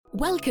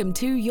Welcome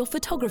to Your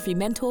Photography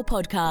Mentor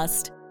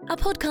podcast, a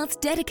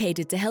podcast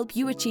dedicated to help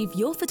you achieve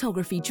your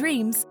photography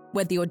dreams,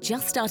 whether you're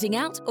just starting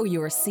out or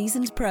you're a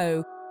seasoned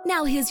pro.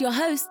 Now here's your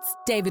hosts,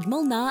 David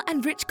Molnar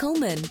and Rich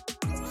Coleman.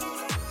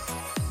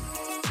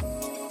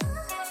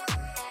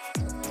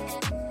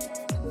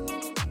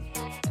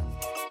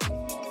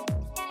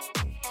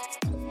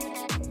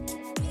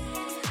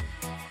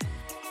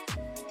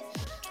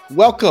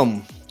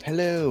 Welcome.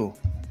 Hello.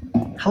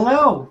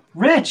 Hello,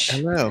 Rich.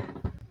 Hello.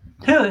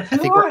 Who is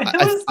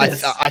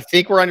this? I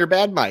think we're on your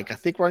bad mic.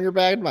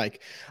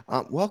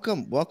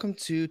 Welcome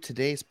to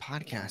today's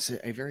podcast.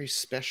 A very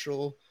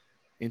special,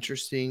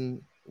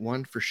 interesting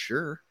one for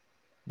sure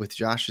with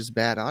Josh's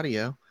bad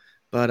audio.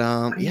 But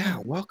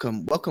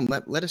welcome.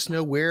 Let us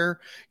know where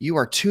you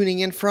are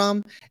tuning in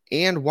from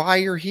and why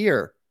you're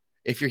here.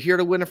 If you're here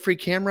to win a free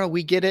camera,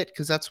 we get it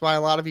because that's why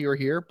a lot of you are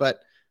here.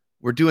 But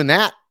we're doing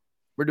that.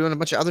 We're doing a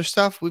bunch of other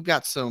stuff. We've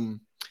got some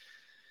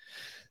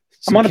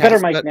I'm on a better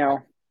mic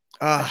now.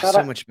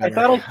 So much better.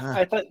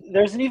 I thought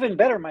there's an even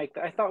better mic.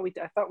 I thought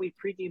we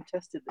pre-game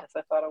tested this.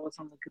 I thought I was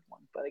on the good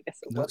one, but I guess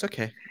it wasn't. It's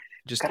okay.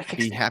 Just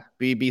be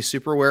happy, be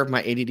super aware of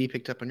my ADD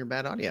picked up on your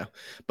bad audio.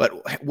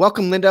 But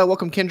welcome, Linda.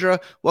 Welcome, Kendra.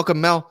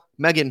 Welcome, Mel,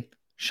 Megan,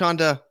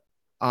 Shonda,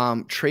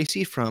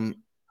 Tracy from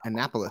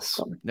Annapolis.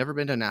 Never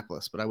been to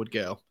Annapolis, but I would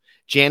go.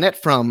 Janet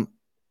from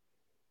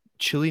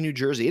Chile, New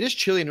Jersey. It is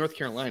chilly in North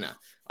Carolina.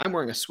 I'm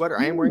wearing a sweater.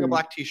 I am wearing a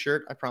black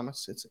t-shirt. I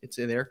promise. It's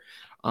in there.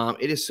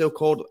 It is so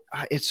cold.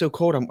 It's so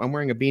cold. I'm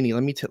wearing a beanie.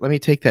 Let me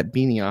take that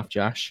beanie off,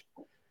 Josh.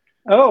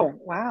 Oh,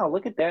 wow.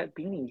 Look at that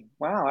beanie.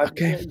 Wow.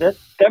 Okay.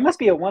 That must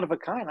be a one of a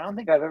kind. I don't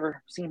think I've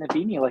ever seen a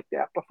beanie like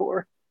that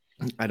before.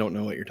 I don't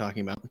know what you're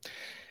talking about.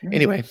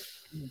 Anyway.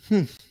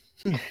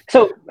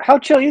 So how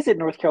chilly is it in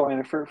North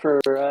Carolina for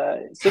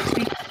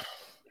 60?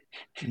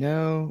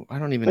 No, I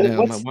don't even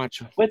know. My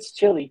watch. What's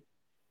chilly?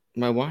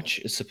 My watch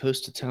is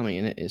supposed to tell me,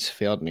 and it has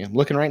failed me. I'm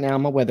looking right now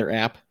on my weather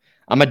app.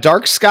 I'm a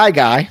dark sky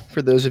guy.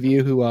 For those of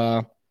you who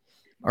are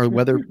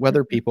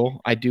weather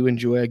people, I do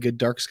enjoy a good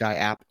dark sky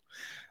app.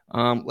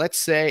 Let's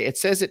say it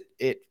says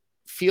it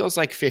feels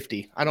like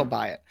 50. I don't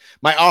buy it.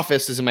 My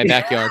office is in my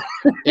backyard,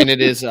 and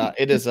it is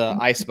a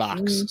ice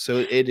box,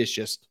 so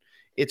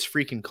it's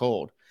freaking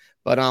cold.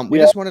 But we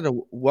just wanted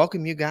to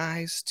welcome you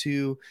guys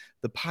to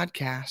the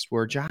podcast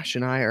where Josh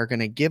and I are going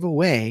to give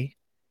away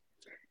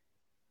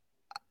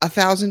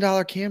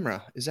 $1,000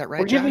 camera. Is that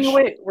right, Josh?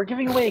 We're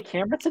giving away a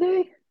camera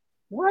today?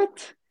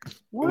 What?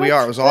 We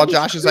are. It was all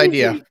Josh's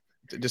idea.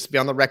 Just to be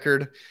on the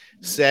record,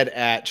 said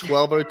at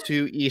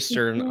 12:02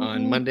 Eastern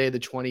on Monday the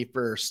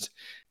 21st.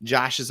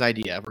 Josh's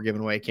idea. We're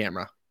giving away a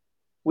camera.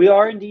 We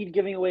are indeed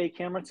giving away a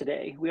camera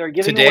today. We are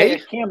giving away a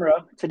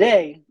camera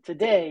today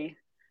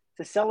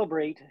to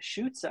celebrate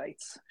shoot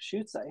sites.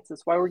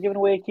 That's why we're giving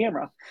away a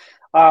camera.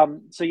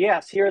 So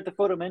yes, here at the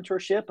Photo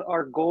Mentorship,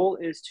 our goal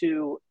is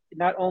to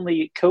not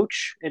only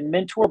coach and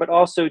mentor, but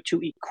also to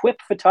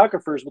equip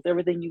photographers with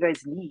everything you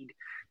guys need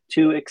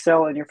to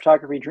excel in your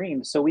photography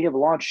dreams. So we have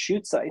launched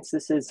Shoot Sites.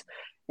 This is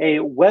a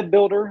web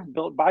builder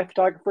built by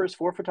photographers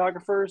for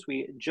photographers.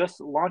 We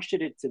just launched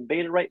it. It's in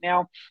beta right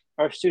now.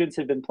 Our students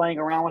have been playing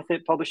around with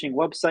it, publishing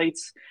websites.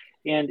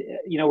 And,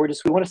 we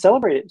want to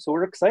celebrate it. So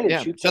we're excited.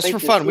 Yeah, just for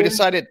fun. We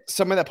decided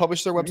someone that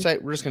published their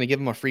website, we're just going to give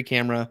them a free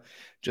camera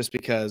just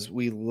because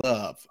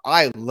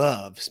I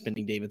love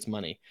spending David's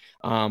money.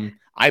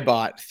 I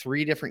bought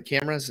 3 different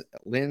cameras,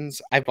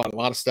 lens. I bought a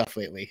lot of stuff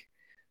lately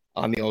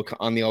on the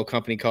old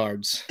company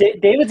cards.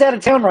 David's out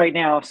of town right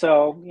now.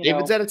 So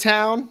David's out of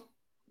town.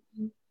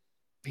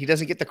 He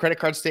doesn't get the credit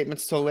card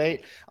statements till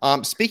late.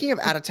 Speaking of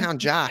out of town,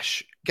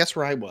 Josh, guess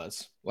where I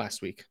was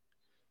last week?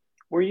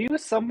 Were you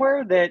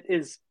somewhere that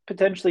is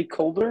potentially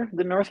colder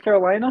than North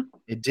Carolina?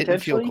 It didn't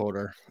feel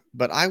colder,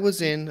 but I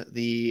was in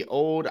the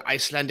old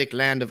Icelandic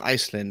land of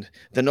Iceland,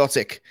 the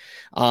Nordic.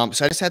 So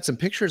I just had some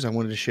pictures I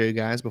wanted to show you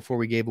guys before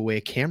we gave away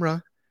a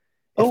camera.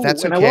 If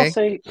that's okay. And I will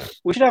say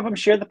we should have them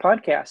share the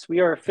podcast. We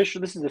are official.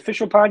 This is the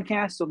official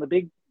podcast on the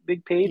big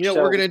page. You know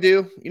what we're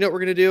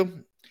gonna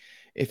do?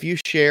 If you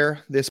share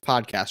this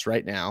podcast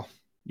right now,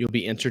 you'll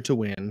be entered to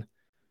win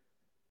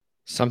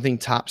something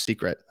top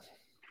secret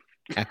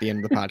at the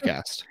end of the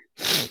podcast.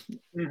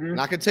 I'm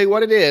not going to tell you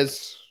what it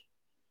is.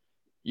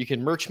 You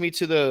can merch me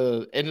to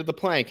the end of the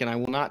plank and I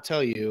will not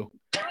tell you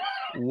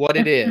what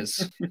it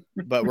is,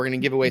 but we're going to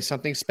give away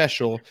something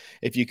special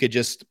if you could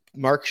just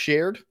mark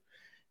shared.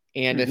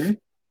 And if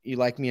you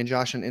like me and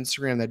Josh on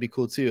Instagram, that'd be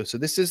cool too. So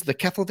this is the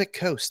Keflavik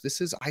Coast. This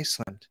is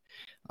Iceland.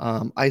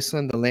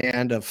 Iceland, the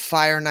land of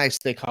fire and ice,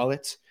 they call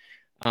it.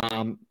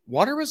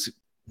 Water was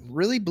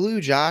really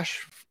blue,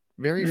 Josh.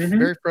 Very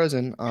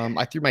frozen.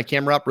 I threw my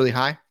camera up really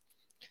high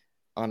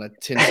on a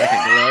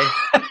 10-second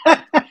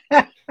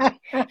delay.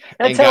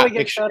 That's how we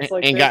get shots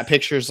like this. And got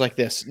pictures like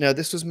this. No,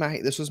 this was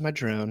my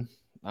drone.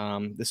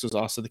 This was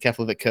also the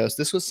Keflavik Coast.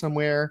 This was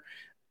somewhere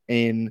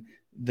in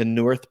the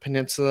North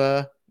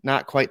Peninsula,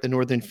 not quite the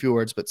northern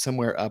fjords, but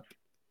somewhere up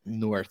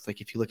north.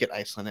 Like if you look at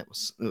Iceland, it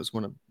was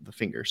one of the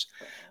fingers.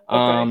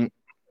 Okay.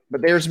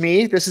 But there's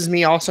me. This is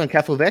me also in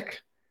Keflavik.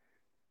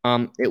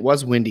 It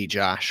was windy,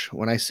 Josh.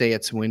 When I say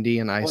it's windy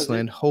in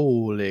Iceland,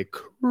 holy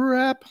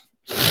crap.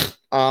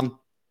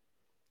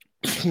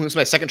 This was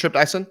my second trip to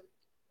Iceland.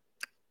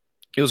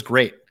 It was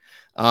great.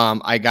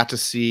 I got to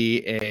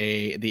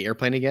see the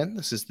airplane again.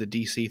 This is the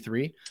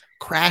DC-3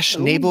 crashed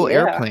naval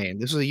airplane.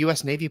 This was a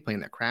U.S. Navy plane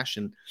that crashed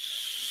in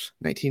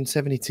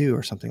 1972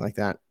 or something like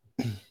that.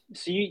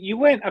 So you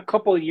went a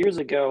couple of years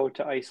ago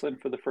to Iceland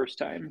for the first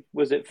time.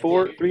 Was it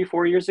 4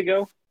 years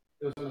ago?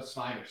 It was almost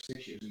 5 or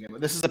 6 years ago.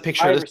 But this is a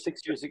picture. 5 or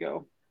 6 years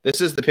ago.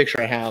 This is the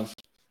picture I have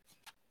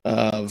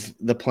of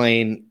the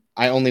plane.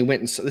 I only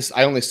went and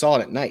I only saw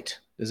it at night.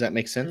 Does that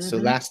make sense? So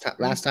last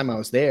time I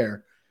was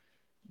there,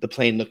 the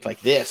plane looked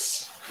like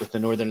this with the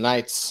Northern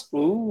Lights.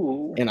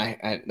 Ooh. And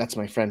I that's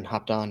my friend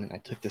hopped on and I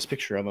took this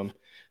picture of him.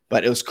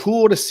 But it was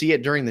cool to see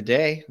it during the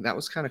day. That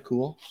was kind of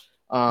cool.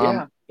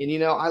 Yeah.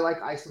 And I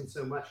like Iceland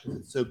so much because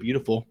it's so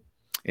beautiful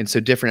and so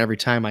different every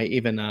time. I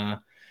even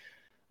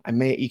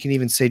you can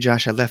even say,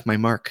 Josh, I left my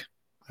mark.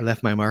 I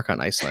left my mark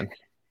on Iceland.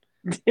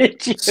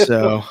 Did you?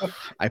 So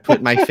I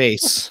put my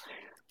face.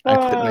 I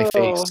put my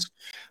face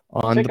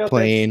on the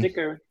plane.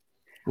 Sticker.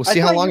 We'll see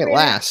how long it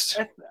lasts.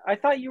 I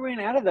thought you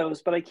ran out of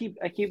those, but I keep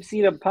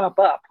seeing them pop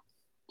up,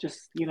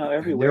 just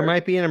everywhere. There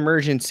might be an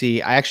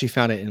emergency. I actually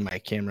found it in my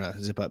camera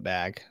zip-up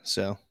bag.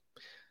 So,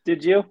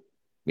 did you?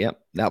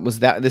 Yep, that was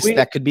that.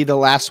 That could be the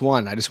last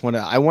one.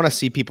 I want to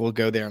see people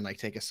go there and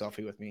take a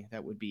selfie with me.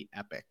 That would be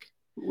epic.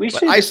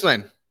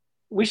 Iceland.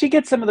 We should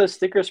get some of those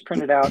stickers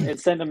printed out and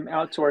send them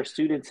out to our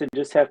students and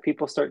just have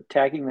people start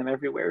tagging them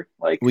everywhere.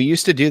 Like we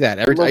used to do that.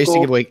 We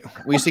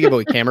used to give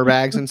away camera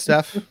bags and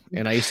stuff,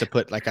 and I used to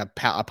put a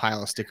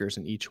pile of stickers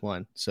in each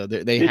one. So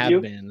they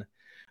have been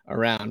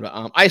around.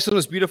 But, Iceland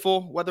was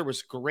beautiful. Weather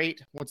was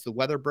great. Once the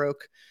weather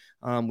broke,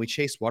 we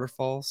chased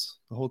waterfalls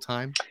the whole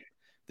time.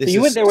 So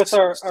you went there with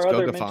our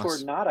other mentor,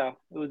 Nada.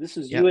 This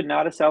is you and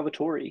Nada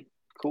Salvatore.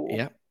 Cool.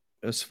 Yeah,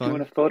 it was fun.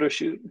 Doing a photo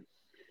shoot.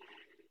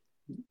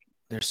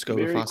 There's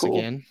Skogafoss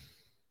again.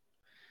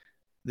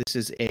 This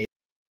is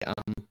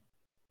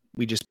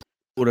we just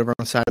pulled over on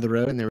the side of the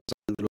road, and there was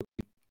a little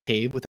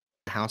cave with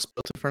a house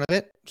built in front of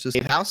it. It's just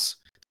a house.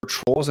 There were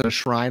trolls and a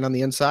shrine on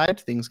the inside.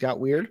 Things got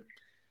weird.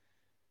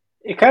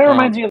 It kind of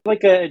reminds me of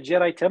like a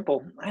Jedi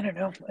temple. I don't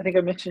know. I think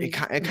I mentioned it.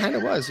 It kind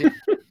of was, yeah.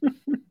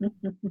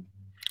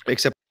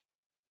 Except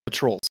with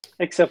trolls.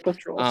 Except with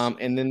trolls.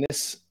 And then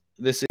this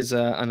is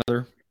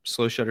another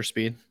slow shutter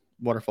speed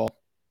waterfall.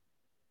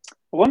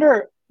 I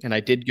wonder. And I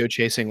did go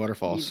chasing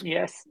waterfalls.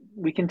 Yes,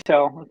 we can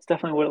tell. That's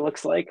definitely what it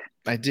looks like.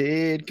 I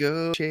did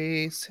go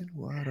chasing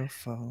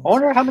waterfalls. I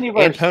wonder how many of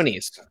and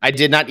ponies. I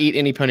did not eat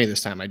any pony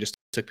this time. I just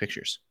took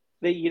pictures.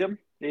 They eat them?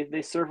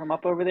 They serve them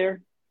up over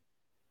there?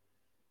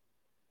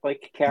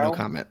 Like cow? No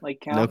comment. Like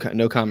cow?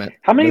 No comment.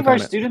 How many of our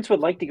students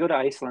would like to go to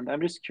Iceland?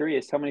 I'm just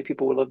curious. How many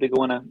people would love to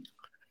go on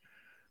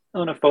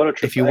a photo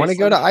trip? If you want to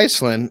go to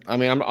Iceland, I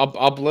mean,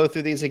 I'll blow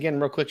through these again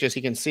real quick, just so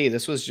you can see.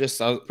 This was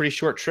just a pretty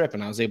short trip,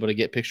 and I was able to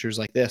get pictures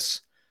like this.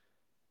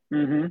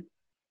 Mm-hmm.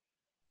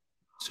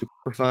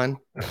 Super fun,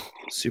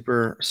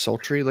 super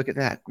sultry. Look at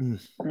that.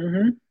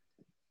 Mm-hmm.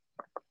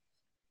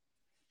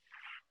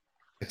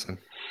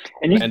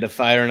 And a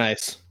fire and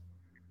ice.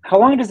 How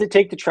long does it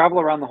take to travel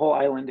around the whole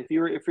island? If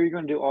you're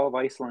going to do all of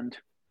Iceland?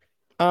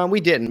 We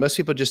didn't. Most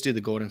people just do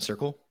the Golden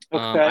Circle.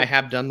 Okay. I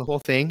have done the whole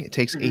thing. It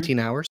takes 18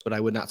 hours, but I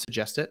would not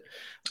suggest it.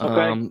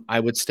 Okay. I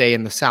would stay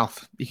in the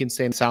south. You can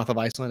stay in the south of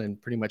Iceland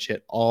and pretty much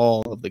hit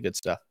all of the good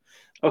stuff.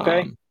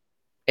 Okay.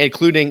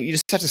 Including, you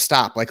just have to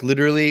stop. Like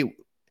literally,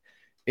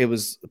 it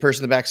was the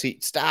person in the back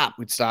seat. Stop.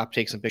 We'd stop,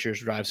 take some pictures,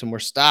 drive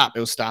somewhere. Stop. It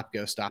was stop,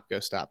 go, stop, go,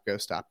 stop, go,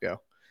 stop,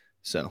 go.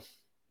 So,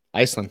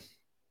 Iceland,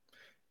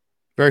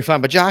 very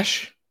fun. But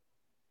Josh,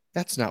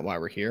 that's not why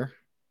we're here.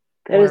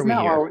 That is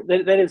not why.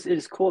 That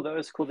is cool though.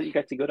 It's cool that you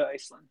got to go to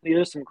Iceland. These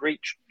are some great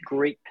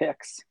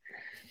picks.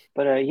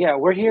 But yeah,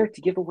 we're here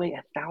to give away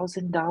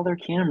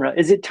 $1,000 camera.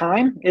 Is it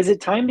time? Is it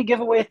time to give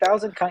away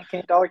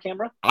 $1,000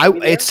 camera?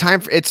 It's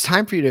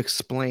time for you to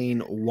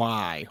explain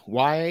why.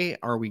 Why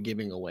are we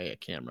giving away a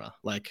camera?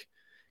 Like,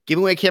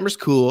 giving away a camera's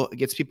cool. It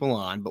gets people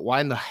on. But why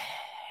in the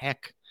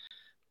heck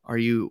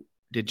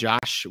did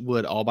Josh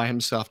Wood all by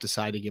himself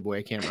decide to give away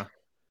a camera?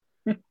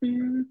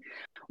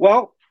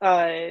 Well,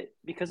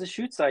 because of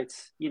Shoot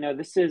Sites.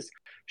 This is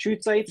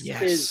Shoot Sites.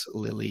 Yes,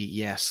 Lily.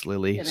 Yes,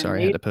 Lily.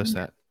 Sorry, I had to post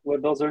that.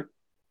 Woodbuilder.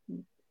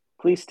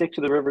 Please stick to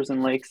the rivers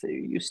and lakes that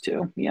you used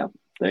to. Yeah,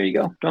 there you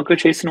go. Don't go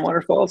chasing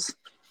waterfalls.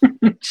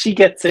 She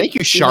gets it. Thank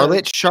you,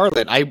 Charlotte.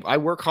 Charlotte, I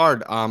work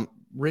hard.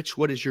 Rich,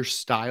 what is your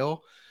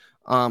style?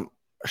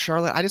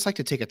 Charlotte, I just like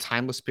to take a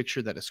timeless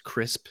picture that is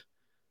crisp,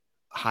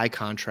 high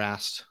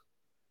contrast.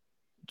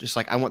 Just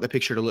like I want the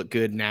picture to look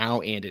good now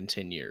and in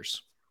 10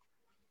 years.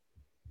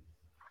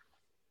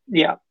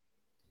 Yeah.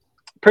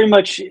 Pretty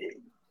much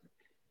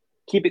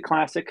keep it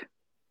classic.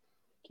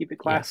 Keep it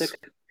classic.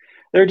 Yes.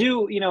 There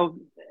do,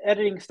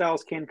 editing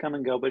styles can come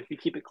and go, but if you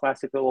keep it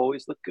classic, they'll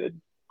always look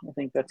good. I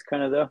think that's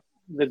kind of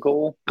the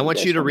goal. I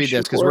want you to read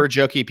this because we're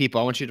jokey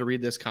people. I want you to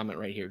read this comment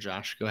right here,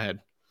 Josh. Go ahead.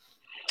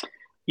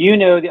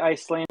 The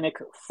Icelandic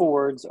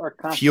fjords are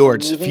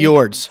constantly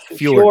fjords.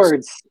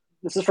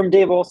 This is from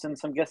Dave Olson,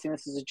 so I'm guessing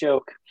this is a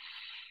joke.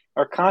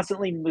 Are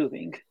constantly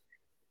moving.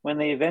 When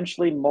they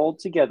eventually mold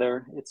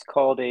together, it's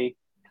called a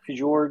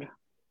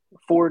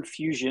Ford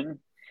fusion.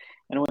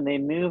 And when they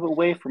move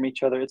away from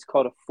each other, it's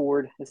called a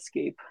Ford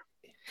escape.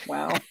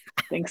 Wow.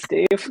 Thanks,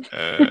 Dave.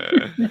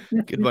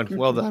 Good one.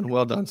 Well done.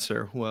 Well done,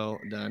 sir. Well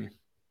done.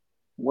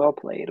 Well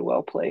played.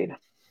 Well played.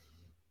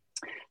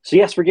 So,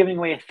 yes, we're giving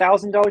away a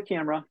 $1,000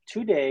 camera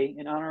today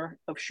in honor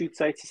of Shoot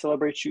Sites to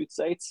celebrate Shoot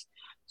Sites.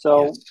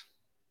 So yes.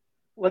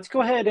 Let's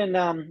go ahead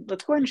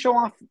and show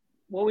off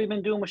what we've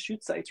been doing with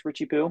Shoot Sites,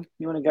 Richie Poo.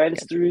 You want to guide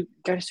us through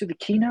the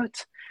keynote?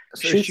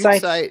 So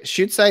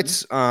Shoot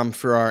Sites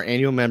for our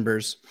annual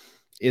members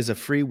is a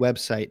free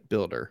website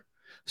builder.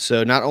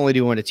 So not only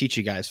do we want to teach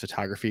you guys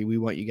photography, we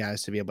want you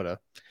guys to be able to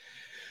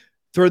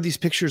throw these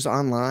pictures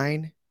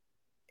online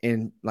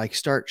and like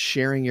start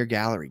sharing your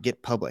gallery,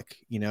 get public,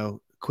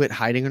 quit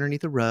hiding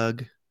underneath a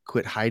rug,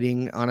 quit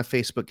hiding on a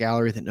Facebook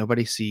gallery that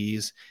nobody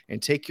sees,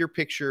 and take your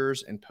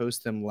pictures and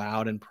post them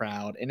loud and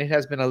proud. And it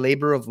has been a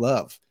labor of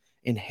love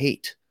and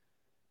hate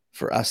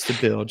for us to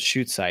build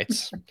Shoot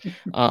Sites.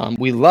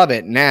 We love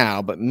it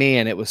now, but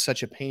man, it was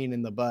such a pain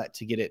in the butt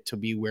to get it to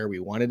be where we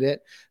wanted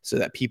it so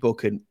that people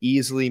could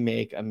easily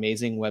make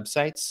amazing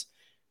websites.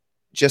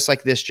 Just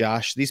like this,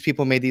 Josh, these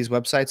people made these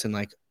websites in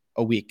like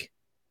a week.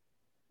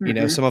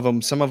 Some of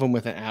them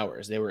within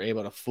hours. They were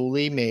able to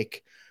fully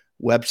make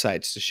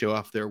websites to show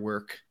off their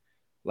work.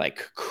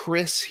 Like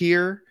Chris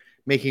here,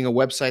 making a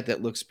website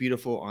that looks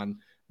beautiful on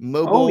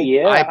mobile,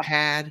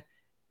 iPad,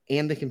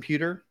 and the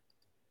computer.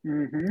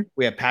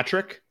 We have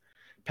Patrick.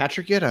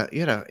 Patrick, you had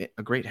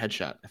a great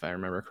headshot, if I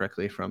remember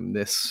correctly, from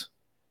this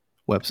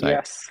website.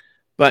 Yes.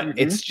 But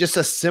it's just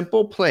a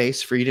simple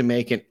place for you to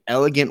make an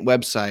elegant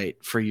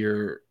website for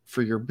your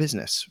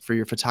business, for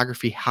your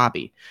photography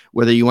hobby.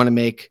 Whether you want to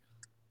make,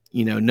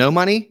 no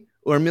money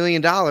or $1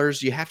 million,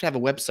 you have to have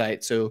a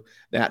website so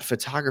that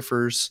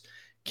photographers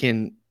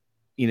can,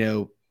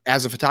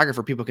 as a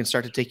photographer, people can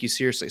start to take you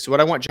seriously. So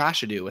what I want Josh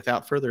to do,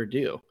 without further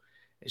ado,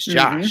 is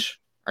Josh.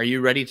 Are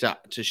you ready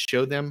to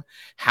show them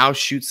how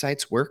Shoot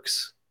Sites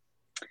works?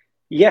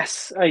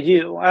 Yes, I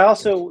do. I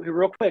also,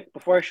 real quick,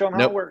 before I show them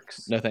how it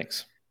works. No,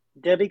 thanks.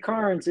 Debbie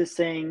Carnes is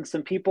saying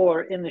some people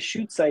are in the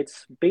Shoot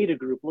Sites beta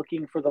group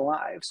looking for the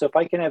live. So if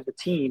I can have the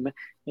team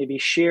maybe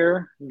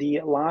share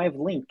the live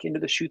link into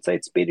the Shoot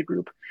Sites beta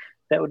group,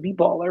 that would be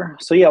baller.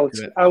 So yeah,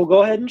 I will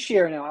go ahead and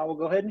share now.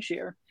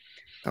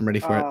 I'm ready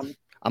for it.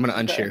 I'm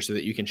going to unshare so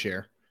that you can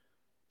share.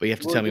 But you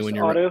have to tell me when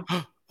you're ready.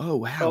 Oh,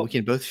 wow. We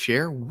can both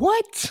share?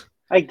 What?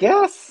 I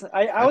guess.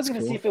 I was going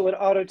to see if it would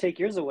auto take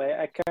yours away.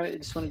 I kind of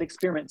just wanted to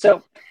experiment.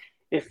 So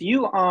if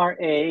you are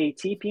a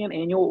TPM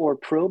annual or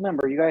pro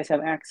member, you guys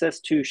have access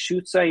to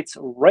Shoot Sites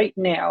right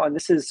now. And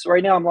this is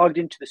right now I'm logged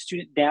into the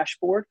student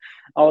dashboard.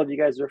 All of you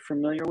guys are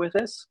familiar with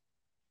this.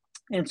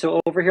 And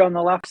so over here on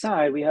the left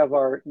side, we have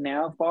our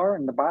nav bar,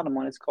 and the bottom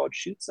one is called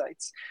Shoot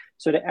Sites.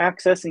 So to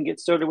access and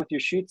get started with your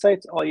Shoot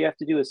Sites, all you have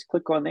to do is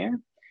click on there.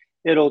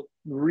 It'll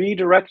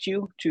redirect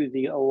you to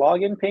the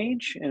login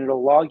page, and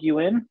it'll log you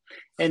in.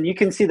 And you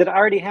can see that I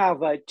already have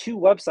 2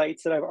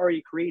 websites that I've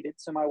already created.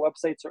 So my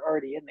websites are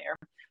already in there.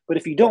 But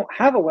if you don't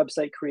have a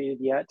website created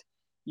yet,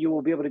 you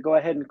will be able to go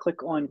ahead and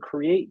click on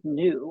Create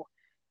New.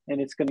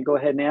 And it's going to go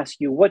ahead and ask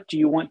you, what do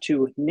you want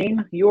to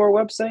name your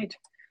website?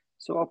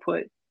 So I'll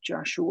put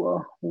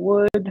Joshua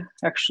Wood.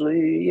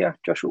 Actually, yeah,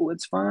 Joshua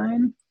Wood's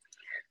fine.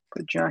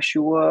 Put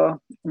Joshua.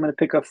 I'm going to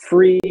pick a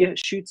free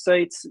Shoot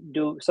Sites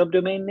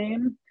subdomain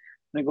name.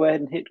 I'm going to go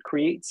ahead and hit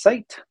Create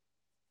Site.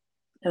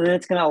 And then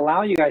it's going to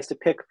allow you guys to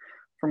pick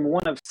from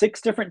one of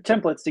 6 different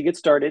templates to get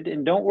started.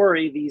 And don't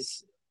worry,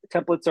 these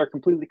templates are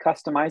completely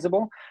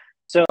customizable.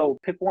 So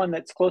pick one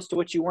that's close to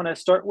what you want to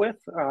start with.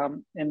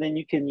 And then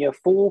you have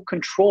full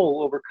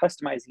control over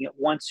customizing it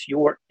once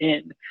you're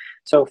in.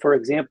 So for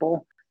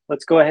example,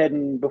 let's go ahead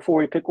and before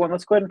we pick one,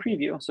 let's go ahead and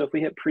preview. So if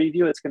we hit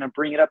preview, it's going to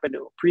bring it up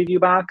into a preview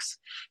box.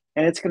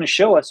 And it's going to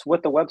show us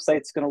what the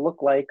website's going to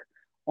look like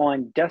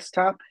on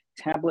desktop,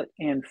 tablet,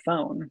 and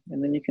phone.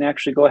 And then you can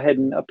actually go ahead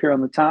and up here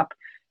on the top,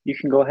 you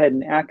can go ahead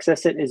and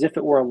access it as if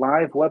it were a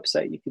live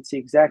website. You can see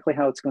exactly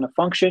how it's going to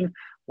function,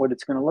 what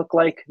it's going to look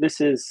like. This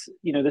is,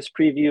 this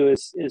preview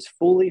is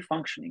fully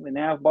functioning. The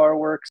nav bar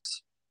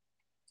works,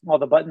 all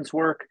the buttons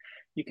work.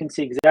 You can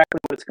see exactly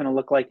what it's going to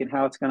look like and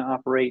how it's going to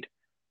operate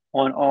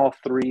on all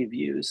 3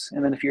 views.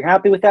 And then if you're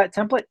happy with that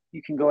template,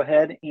 you can go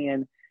ahead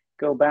and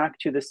go back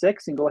to the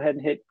 6 and go ahead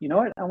and hit, you know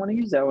what, I want to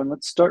use that one.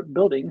 Let's start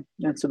building.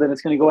 And so then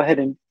it's going to go ahead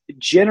and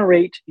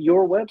generate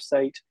your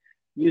website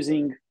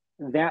using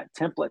that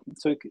template. And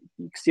so you can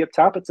see up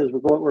top, it says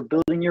we're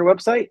building your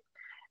website.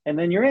 And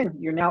then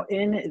you're now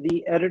in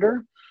the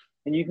editor,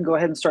 and you can go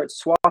ahead and start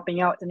swapping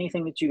out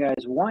anything that you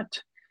guys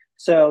want.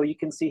 So you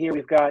can see here,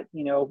 we've got,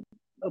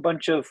 a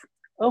bunch of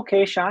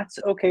okay shots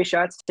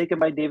taken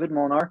by David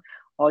Molnar.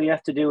 All you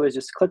have to do is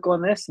just click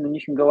on this, and then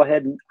you can go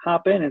ahead and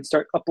hop in and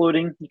start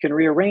uploading. You can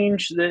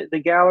rearrange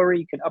the gallery.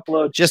 You can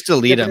upload. Just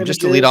delete them. Just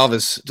delete all of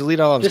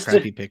his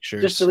crappy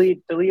pictures. Just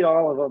delete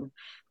all of them.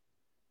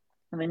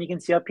 And then you can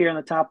see up here in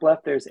the top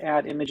left, there's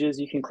add images.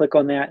 You can click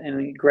on that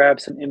and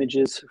grab some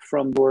images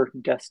from your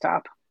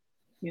desktop,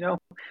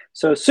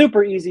 So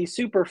super easy,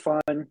 super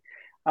fun.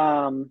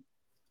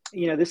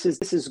 This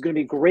is going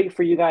to be great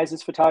for you guys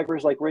as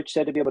photographers, like Rich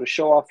said, to be able to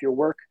show off your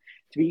work,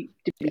 to be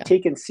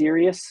taken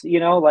serious,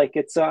 like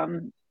it's,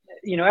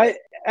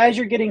 as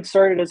you're getting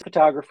started as a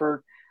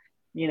photographer,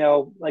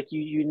 like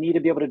you need to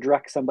be able to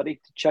direct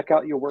somebody to check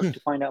out your work to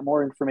find out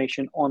more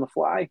information on the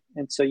fly.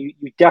 And so you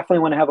definitely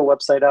want to have a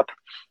website up.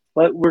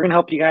 But we're going to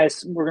help you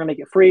guys. We're going to make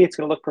it free. It's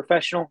going to look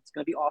professional. It's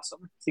going to be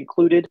awesome. It's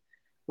included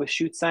with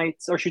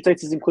ShootSites. Or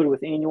ShootSites is included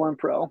with Annual and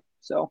Pro.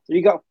 So there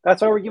you go.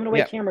 That's why we're giving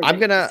away cameras. I'm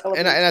gonna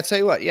and I tell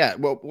you what,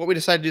 well, what we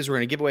decided to do is we're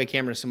gonna give away a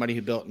camera to somebody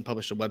who built and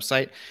published a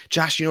website.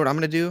 Josh, you know what I'm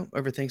gonna do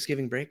over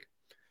Thanksgiving break?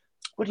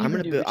 What are you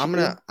gonna do? I'm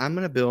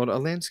gonna build a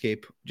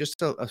landscape,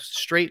 just a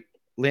straight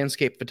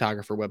landscape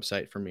photographer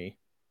website for me.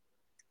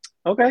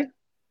 Okay.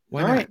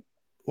 Why not?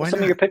 Why some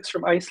of your pics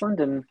from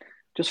Iceland and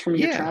just from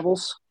your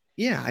travels.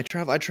 Yeah, I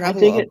travel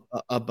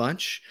a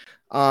bunch.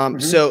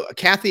 So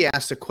Kathy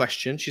asked a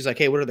question. She's like,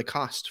 hey, what are the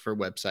costs for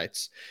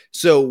websites?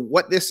 So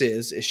what this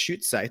is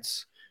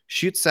ShootSites.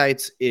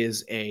 ShootSites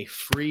is a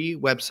free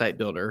website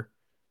builder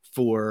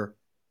for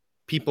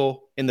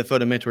people in the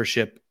Photo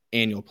Mentorship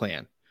annual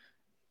plan.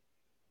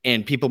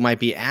 And people might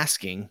be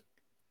asking,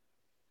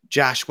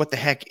 Josh, what the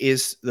heck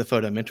is the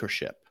Photo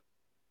Mentorship?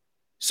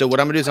 So what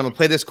I'm going to do is I'm going to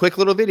play this quick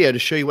little video to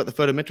show you what the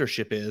Photo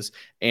Mentorship is.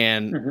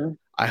 And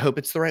I hope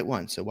it's the right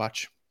one. So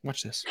watch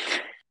this.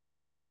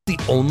 The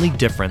only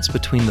difference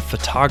between the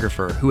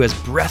photographer who has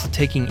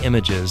breathtaking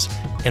images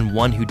and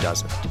one who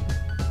doesn't.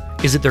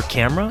 Is it their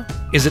camera?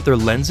 Is it their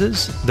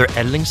lenses? Their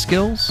editing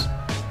skills?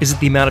 Is it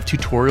the amount of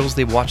tutorials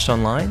they've watched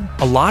online?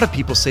 A lot of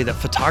people say that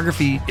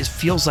photography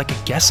feels like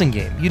a guessing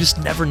game. You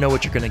just never know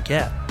what you're going to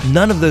get.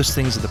 None of those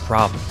things are the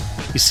problem.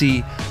 You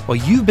see, while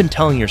you've been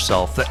telling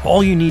yourself that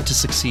all you need to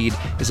succeed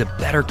is a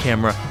better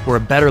camera or a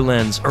better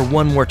lens or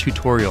one more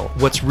tutorial,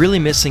 what's really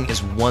missing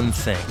is one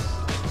thing: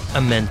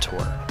 a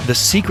mentor. The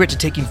secret to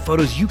taking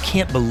photos you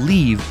can't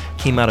believe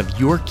came out of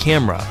your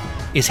camera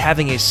is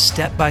having a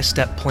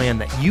step-by-step plan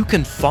that you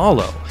can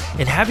follow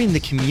and having the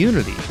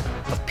community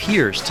of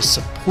peers to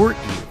support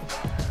you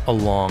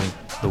along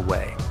the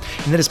way.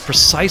 And that is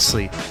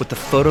precisely what the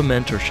Photo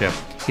Mentorship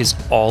is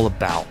all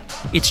about.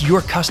 It's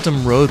your custom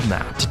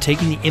roadmap to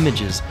taking the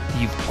images that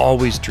you've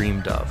always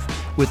dreamed of,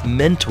 with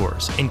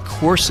mentors and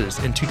courses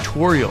and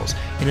tutorials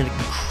and an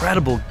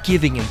incredible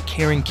giving and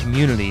caring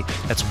community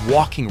that's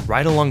walking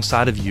right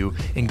alongside of you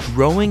and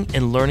growing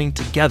and learning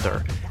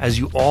together as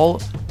you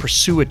all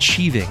pursue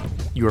achieving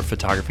your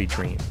photography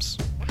dreams.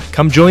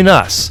 Come join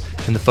us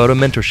in the Photo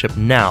Mentorship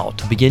now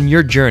to begin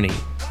your journey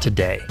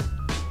today.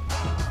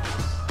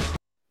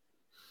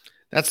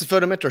 That's the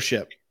Photo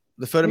Mentorship.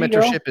 The Photo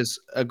Mentorship is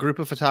a group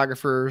of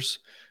photographers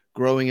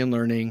growing and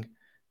learning,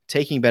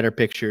 taking better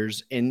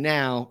pictures, and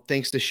now,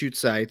 thanks to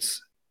ShootSites,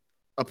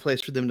 a place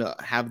for them to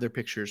have their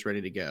pictures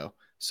ready to go.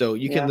 So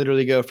you can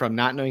literally go from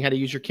not knowing how to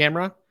use your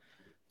camera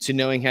to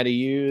knowing how to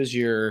use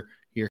your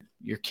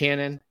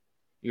Canon.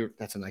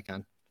 That's a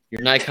Nikon.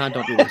 Your Nikon,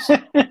 don't do this.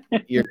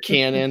 Your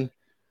Canon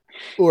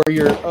or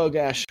your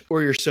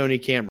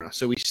Sony camera.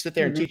 So we sit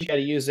there and teach you how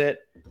to use it,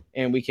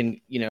 and we can,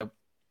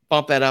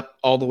 bump that up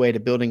all the way to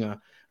building a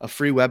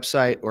free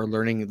website or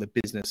learning the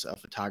business of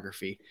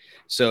photography.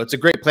 So it's a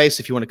great place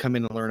if you want to come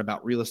in and learn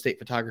about real estate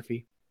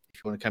photography,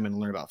 if you want to come in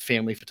and learn about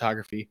family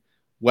photography,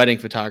 wedding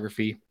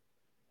photography.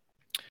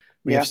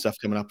 We have stuff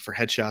coming up for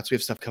headshots. We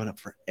have stuff coming up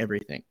for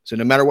everything. So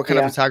no matter what kind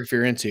of photography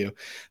you're into,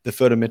 the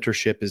Photo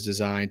Mentorship is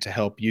designed to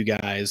help you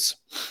guys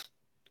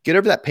get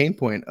over that pain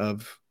point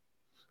of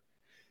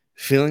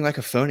feeling like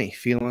a phony,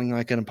 feeling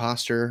like an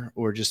imposter,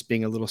 or just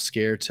being a little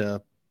scared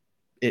to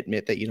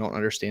admit that you don't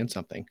understand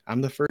something.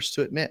 I'm the first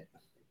to admit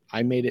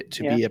I made it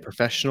to be a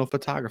professional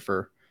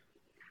photographer,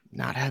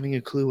 not having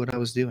a clue what I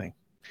was doing.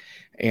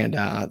 And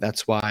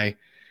that's why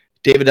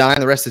David and I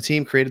and the rest of the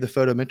team created the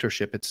Photo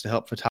Mentorship. It's to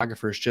help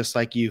photographers just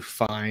like you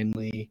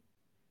finally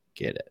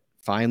get it,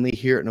 finally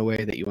hear it in a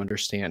way that you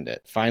understand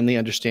it, finally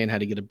understand how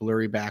to get a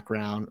blurry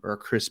background or a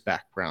crisp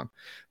background,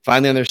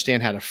 finally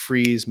understand how to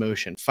freeze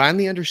motion,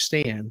 finally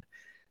understand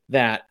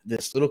that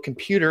this little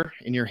computer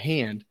in your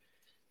hand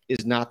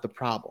is not the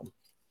problem.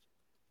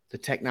 The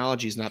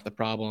technology is not the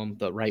problem.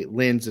 The right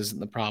lens isn't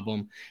the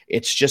problem.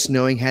 It's just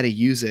knowing how to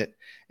use it.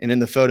 And in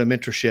the Photo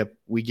Mentorship,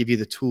 we give you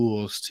the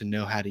tools to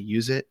know how to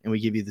use it. And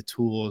we give you the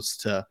tools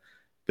to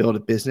build a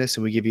business.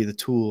 And we give you the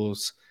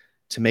tools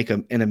to make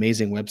an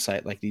amazing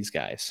website like these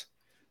guys.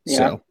 Yeah.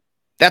 So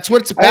that's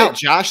what it's about,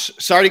 Josh.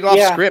 Sorry to go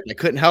off script. I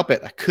couldn't help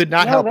it. I could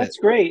not help it. That's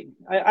great.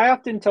 I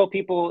often tell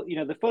people,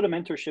 the Photo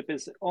Mentorship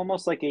is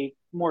almost like a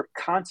more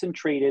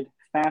concentrated,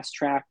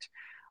 fast-tracked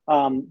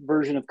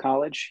version of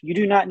college. You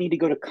do not need to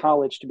go to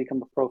college to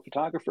become a pro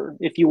photographer.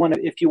 If you want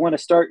to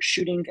start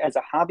shooting as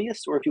a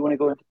hobbyist, or if you want to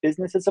go into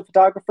business as a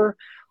photographer,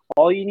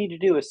 all you need to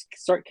do is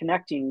start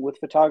connecting with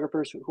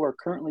photographers who are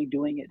currently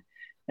doing it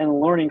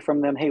and learning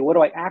from them. Hey, what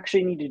do I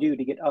actually need to do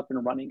to get up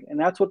and running? And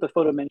that's what the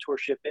Photo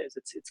Mentorship is.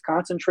 It's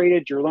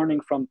concentrated. You're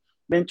learning from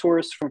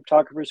mentors from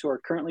photographers who are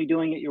currently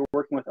doing it. You're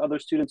working with other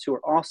students who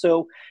are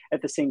also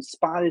at the same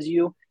spot as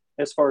you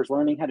as far as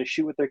learning how to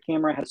shoot with their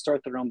camera, how to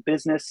start their own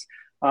business.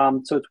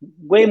 So it's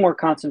way more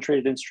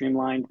concentrated and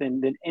streamlined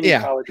than any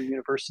college or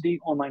university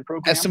online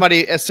program. As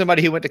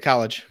somebody who went to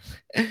college,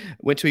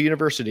 went to a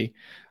university,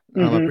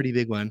 a pretty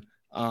big one,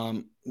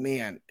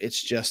 man,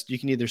 it's just, you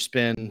can either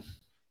spend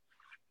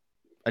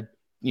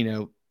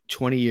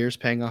 20 years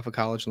paying off a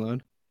college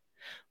loan,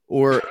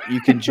 or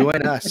you can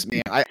join us,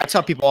 man. I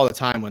tell people all the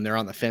time when they're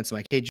on the fence, I'm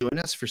like, hey, join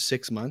us for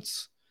 6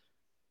 months,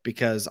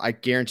 because I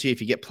guarantee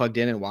if you get plugged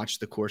in and watch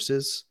the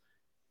courses,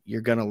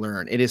 you're going to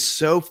learn. It is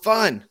so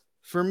fun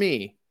for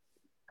me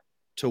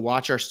to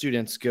watch our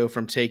students go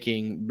from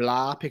taking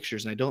blah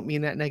pictures. And I don't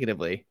mean that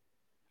negatively.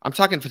 I'm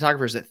talking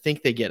photographers that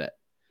think they get it.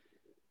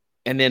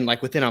 And then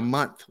like within a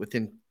month,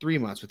 within 3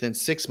 months, within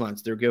 6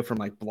 months, they'll go from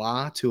like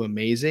blah to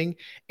amazing.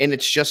 And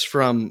it's just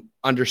from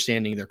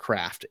understanding their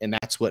craft. And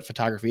that's what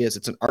photography is.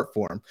 It's an art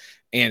form.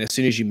 And as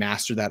soon as you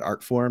master that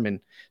art form and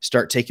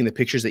start taking the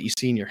pictures that you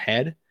see in your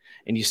head,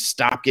 and you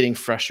stop getting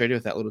frustrated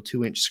with that little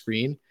 2-inch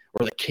screen,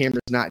 or the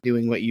camera's not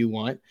doing what you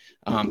want,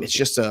 it's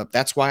just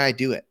that's why I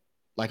do it.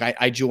 Like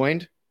I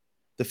joined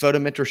the photo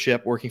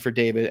mentorship working for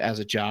David as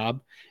a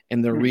job.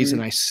 And the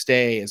reason I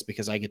stay is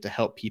because I get to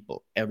help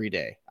people every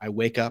day. I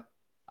wake up,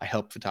 I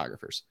help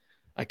photographers.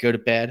 I go to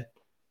bed,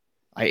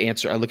 I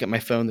look at my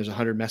phone, there's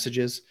 100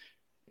 messages.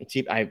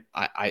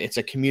 It's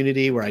a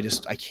community where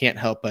I can't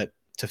help but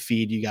to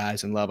feed you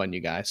guys and love on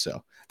you guys.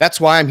 So that's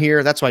why I'm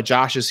here. That's why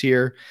Josh is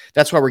here.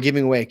 That's why we're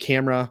giving away a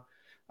camera.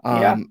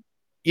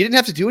 You didn't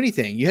have to do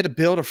anything. You had to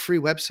build a free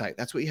website.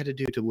 That's what you had to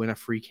do to win a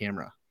free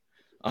camera.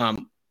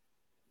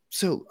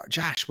 So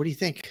Josh, what do you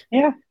think?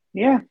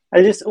 Yeah. I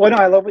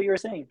love what you were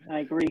saying. I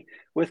agree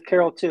with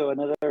Carol too.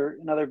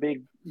 Another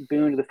big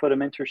boon to the photo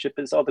mentorship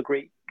is all the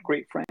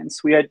great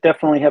friends. We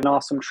definitely have an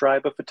awesome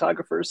tribe of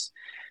photographers.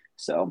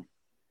 So,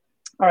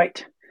 all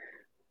right.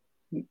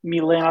 Me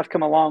and Lane, I've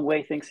come a long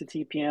way thanks to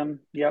TPM.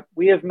 Yep.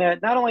 We have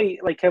met, not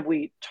only have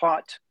we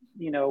taught,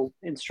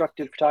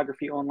 instructed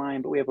photography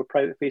online, but we have a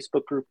private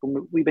Facebook group.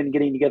 We've been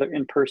getting together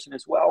in person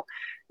as well.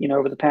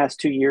 Over the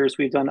past 2 years,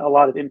 we've done a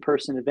lot of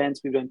in-person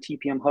events. We've done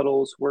TPM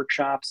huddles,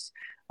 workshops,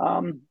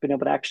 been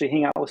able to actually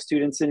hang out with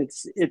students. And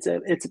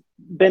it's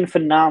been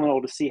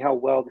phenomenal to see how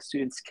well the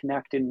students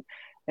connect and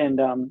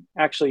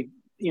actually,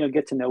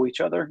 get to know each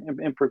other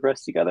and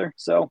progress together.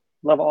 So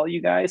love all you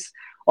guys.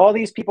 All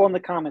these people in the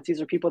comments, these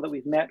are people that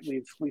we've met,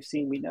 we've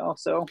seen, we know.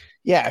 So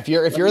yeah, if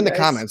you're in the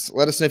comments,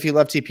 let us know if you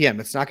love TPM.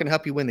 It's not going to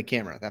help you win the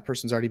camera. That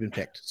person's already been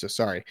picked. So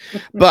sorry,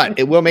 but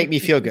it will make me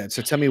feel good.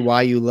 So tell me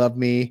why you love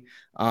me.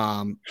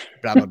 Blah,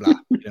 blah, blah.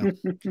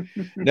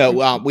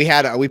 No,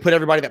 we put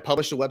everybody that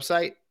published a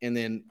website, and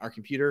then our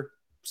computer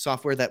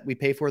software that we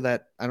pay for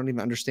that I don't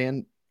even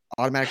understand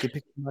automatically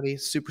pick somebody.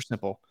 Super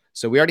simple.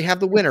 So we already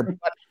have the winner.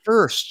 But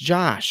first,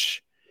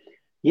 Josh.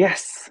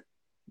 Yes.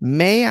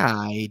 May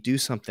I do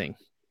something?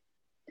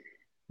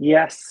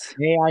 Yes.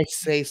 May I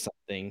say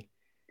something?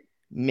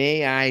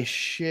 May I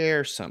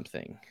share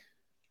something?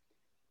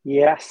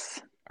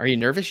 Yes. Are you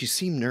nervous? You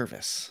seem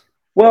nervous.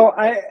 Well,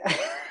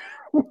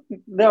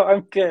 no,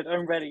 I'm good.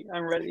 I'm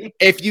ready.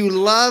 If you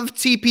love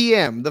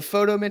TPM, the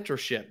photo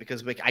mentorship,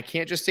 because I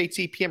can't just say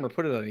TPM or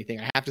put it on anything.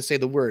 I have to say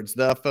the words,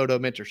 the photo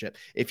mentorship.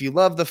 If you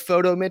love the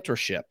photo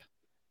mentorship,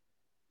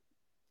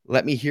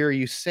 let me hear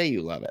you say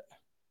you love it,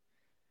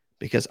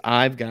 because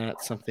I've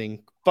got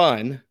something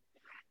fun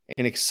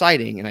and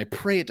exciting, and I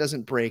pray it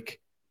doesn't break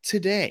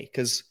today.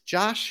 Because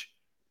Josh,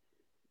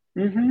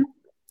 I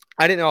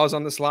didn't know I was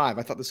on this live.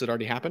 I thought this had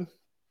already happened.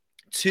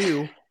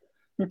 2,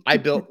 I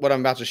built what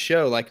I'm about to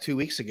show like 2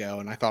 weeks ago,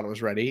 and I thought it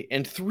was ready.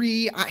 And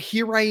 3,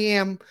 here I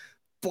am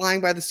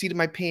flying by the seat of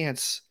my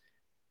pants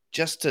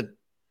just to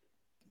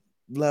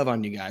love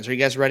on you guys. Are you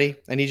guys ready?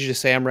 I need you to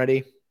say I'm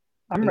ready.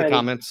 I'm in ready. The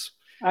comments.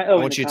 I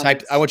want you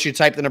to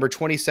type the number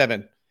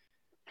 27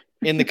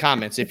 in the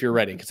comments if you're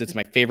ready, because it's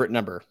my favorite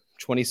number.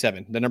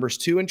 27. The numbers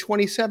 2 and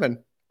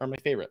 27 are my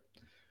favorite.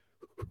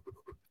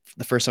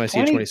 The first time I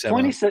see 27.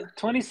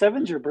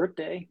 27's your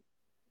birthday.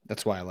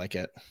 That's why I like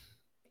it.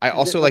 I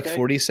also like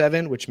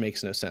 47, which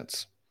makes no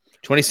sense.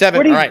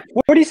 27. All right.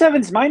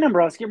 47's my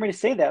number. I was getting ready to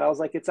say that. I was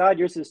like, it's odd.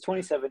 Yours is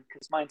 27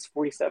 because mine's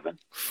 47.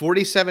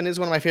 47 is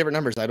one of my favorite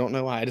numbers. I don't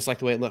know why. I just like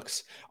the way it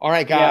looks. All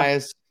right,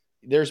 guys.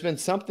 Yeah. There's been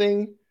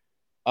something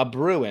a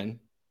brewing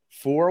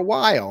for a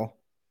while,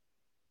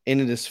 and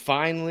it is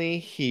finally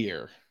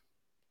here.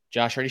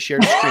 Josh already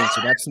shared the screen,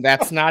 so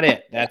that's not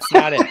it. That's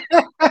not it.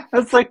 I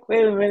was like,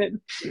 wait a minute.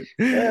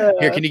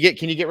 Here, can you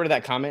get rid of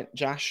that comment,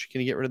 Josh? Can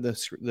you get rid of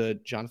the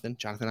Jonathan?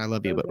 Jonathan, I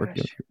love you, but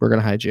we're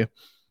gonna hide you.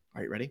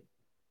 Are you ready?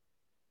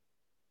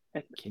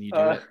 Can you do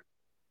it?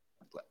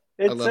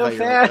 It's so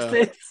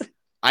fast.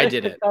 I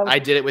did it. I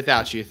did it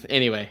without you.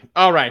 Anyway,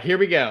 all right, here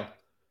we go.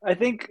 I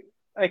think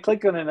I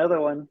clicked on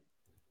another one.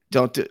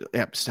 Don't do.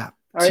 Yep, stop.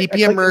 Right,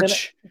 TPM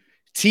merch.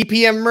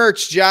 TPM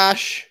merch,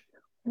 Josh.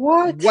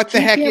 What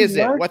the heck is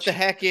merch? it? What the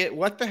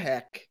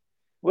heck?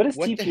 What is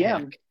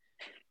TPM?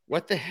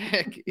 What the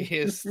heck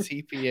is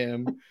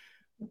TPM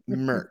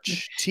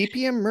merch?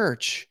 TPM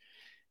merch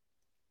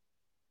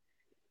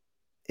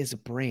is a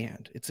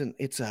brand. It's an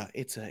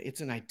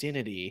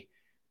identity.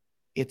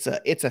 It's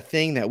a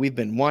thing that we've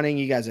been wanting.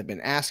 You guys have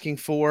been asking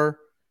for.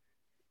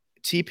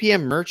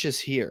 TPM merch is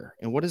here.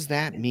 And what does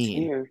that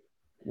mean? Here.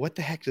 What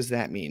the heck does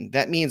that mean?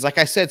 That means, like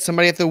I said,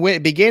 somebody at the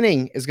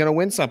beginning is going to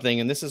win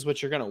something, and this is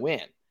what you're going to win.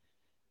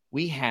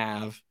 We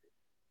have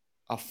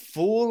a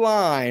full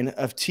line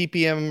of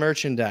TPM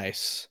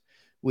merchandise.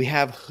 We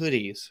have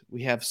hoodies.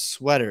 We have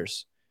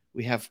sweaters.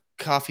 We have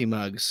coffee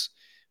mugs.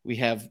 We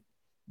have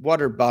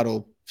water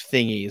bottle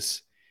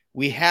thingies.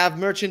 We have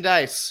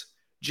merchandise.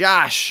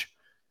 Josh,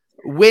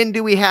 when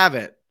do we have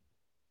it?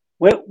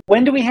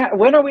 When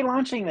are we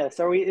launching this?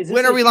 Are we going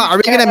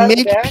to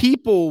make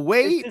people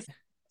wait? Is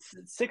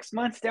this 6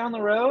 months down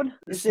the road?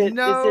 Is it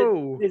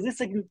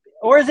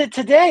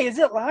today? Is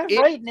it live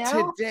right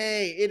now?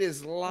 Today. It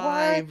is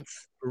live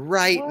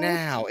right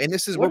now. And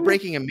this is, we're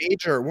making a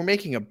major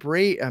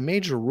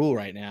rule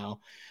right now.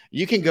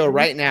 You can go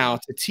right now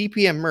to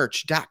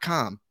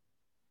tpmmerch.com.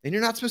 And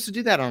you're not supposed to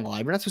do that on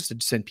live. We're not supposed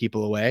to send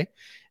people away.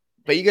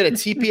 But you go to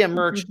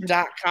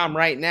tpmmerch.com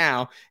right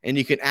now, and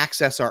you can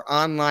access our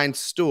online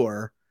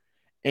store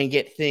and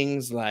get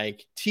things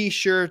like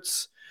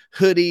T-shirts,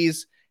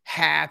 hoodies,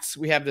 hats.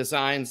 We have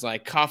designs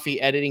like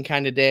coffee editing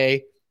kind of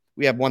day.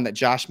 We have one that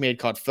Josh made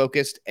called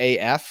Focused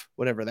AF,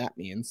 whatever that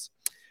means.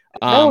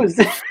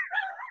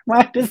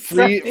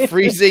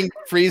 Freezing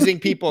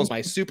people is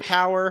my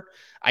superpower.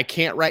 I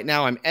can't right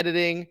now. I'm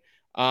editing.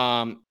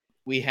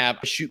 We have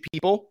shoot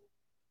people.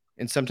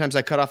 And sometimes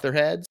I cut off their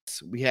heads.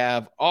 We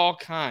have all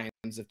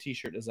kinds of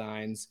T-shirt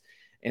designs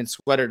and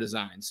sweater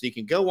designs. So you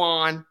can go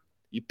on,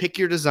 you pick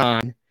your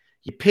design,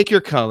 you pick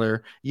your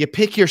color, you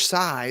pick your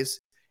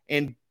size,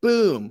 and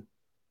boom,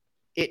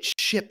 it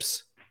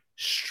ships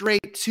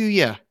straight to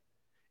you.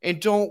 And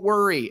don't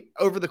worry,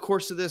 over the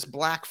course of this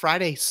Black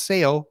Friday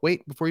sale,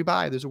 wait, before you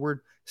buy, there's a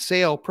word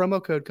sale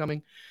promo code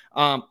coming.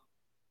 I'm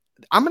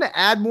going to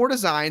add more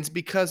designs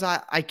because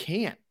I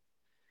can.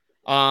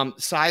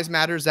 Size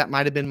matters. That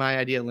might have been my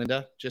idea,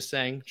 Linda. Just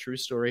saying, true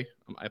story.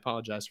 I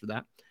apologize for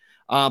that.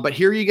 But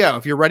here you go.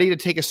 If you're ready to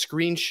take a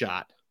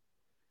screenshot,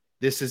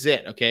 this is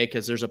it, okay?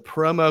 Because there's a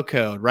promo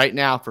code right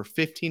now for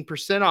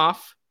 15%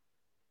 off.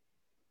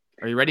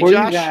 Are you ready,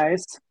 Josh? You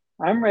guys,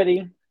 I'm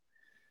ready.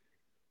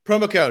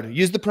 Promo code.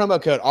 Use the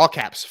promo code, all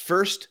caps.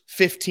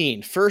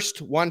 First15, first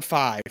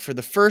 15 for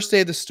the first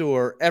day of the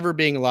store ever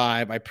being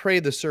live. I pray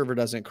the server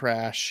doesn't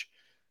crash.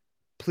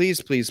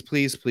 Please, please,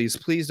 please, please,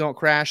 please don't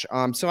crash.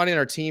 Somebody on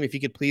our team, if you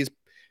could please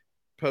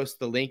post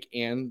the link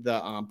and the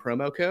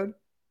promo code.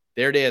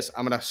 There it is.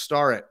 I'm going to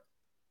star it.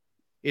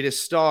 It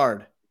is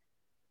starred.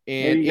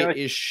 And it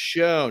is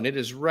shown. It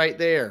is right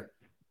there.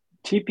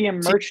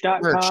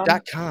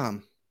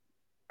 TPMmerch.com.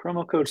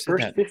 Promo code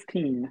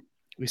first15.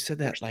 We said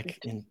that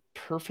like in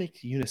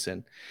perfect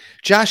unison.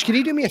 Josh, can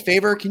you do me a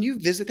favor? Can you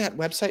visit that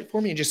website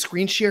for me and just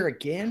screen share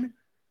again?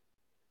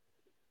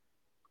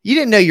 You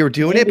didn't know you were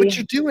doing it, but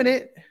you're doing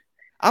it.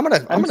 I'm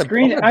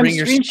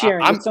screen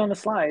sharing. It's on the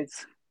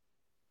slides.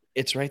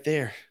 It's right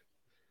there.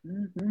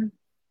 Mm-hmm.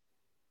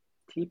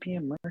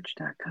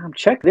 TPMmerch.com.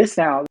 Check this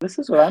out. This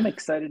is what I'm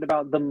excited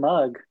about. The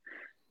mug.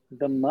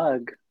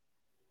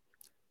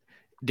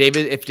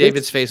 David, if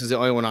David's face is the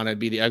only one on it, it'd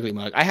be the ugly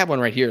mug. I have one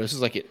right here. This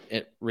is like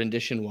it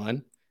rendition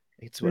 1.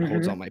 It's what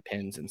holds all my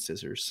pens and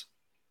scissors.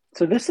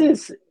 So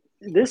this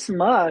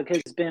mug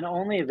has been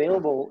only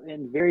available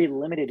in very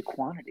limited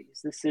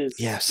quantities. This is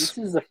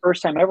the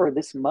first time ever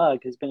this mug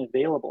has been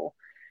available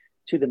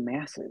to the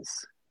masses.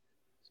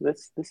 So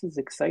this is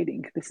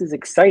exciting. This is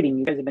exciting.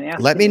 You guys have been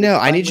asking. Let me know.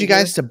 I need you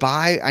guys to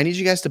buy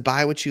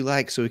what you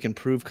like so we can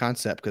prove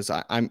concept, because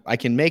I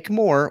can make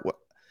more,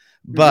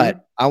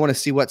 but I want to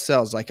see what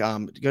sells. Like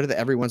go to the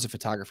Everyone's a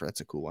Photographer.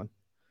 That's a cool one.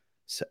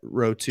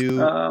 Row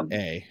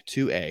 2A.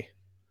 2A.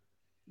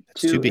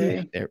 That's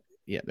 2B. There.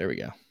 Yeah, there we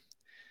go.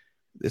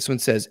 This one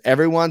says,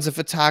 everyone's a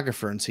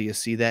photographer until you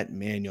see that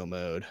manual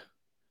mode.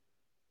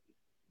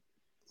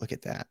 Look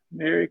at that.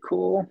 Very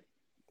cool.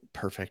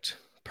 Perfect.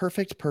 I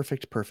love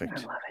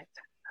it.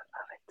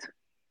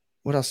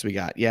 What else do we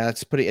got? Yeah,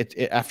 it's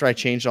pretty. After I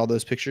changed all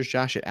those pictures,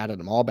 Josh, it added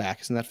them all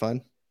back. Isn't that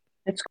fun?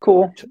 It's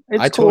cool.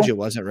 I told you it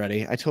wasn't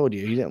ready. I told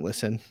you. You didn't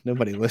listen.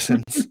 Nobody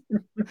listens.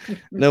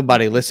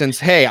 Nobody listens.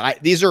 Hey,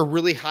 these are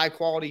really high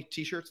quality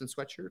T-shirts and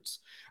sweatshirts.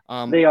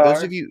 They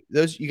are. You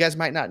guys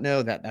might not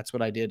know that that's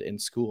what I did in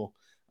school.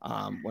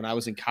 When I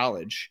was in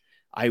college,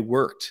 I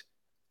worked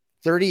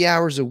 30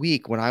 hours a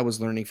week when I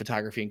was learning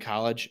photography in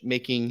college,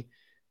 making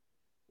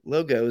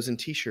logos and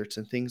T-shirts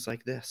and things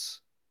like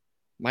this.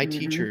 My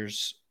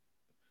teachers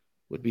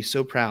would be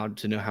so proud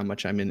to know how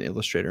much I'm in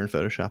Illustrator and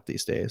Photoshop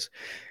these days.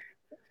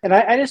 And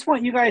I just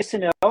want you guys to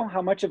know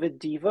how much of a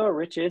diva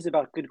Rich is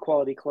about good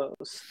quality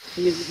clothes.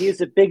 He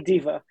is a big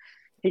diva.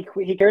 He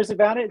cares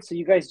about it. So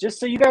you guys, just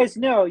so you guys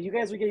know, you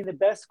guys are getting the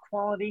best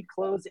quality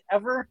clothes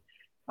ever.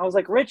 I was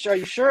like, Rich, are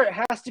you sure it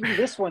has to be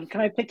this one?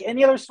 Can I pick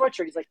any other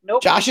sweatshirt? He's like,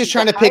 nope. Josh is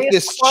trying to pick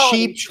this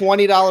cheap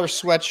 $20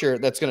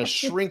 sweatshirt that's going to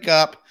shrink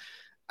up.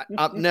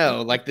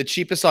 No, like the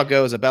cheapest I'll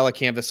go is a Bella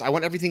canvas. I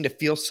want everything to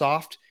feel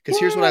soft because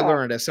here's what I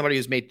learned as somebody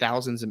who's made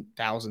thousands and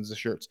thousands of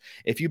shirts.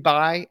 If you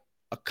buy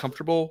a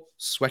comfortable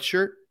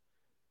sweatshirt,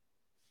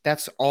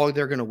 that's all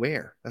they're going to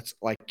wear. That's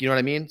like, you know what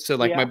I mean? So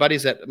like my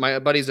buddies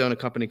own a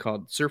company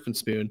called Surf and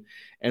Spoon,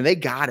 and they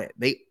got it.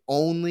 They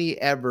only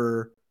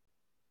ever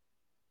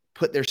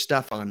put their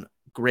stuff on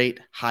great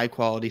high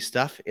quality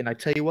stuff. And I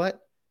tell you what,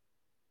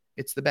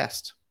 it's the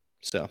best.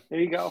 So there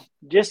you go.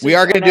 We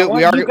are going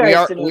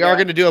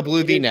to do a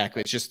blue V-neck.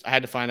 It's just, I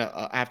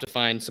have to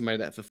find somebody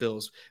that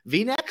fulfills.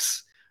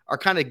 V-necks are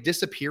kind of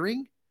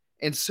disappearing.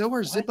 And so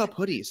are zip up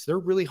hoodies. They're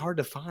really hard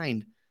to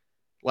find,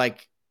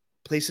 like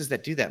places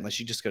that do that unless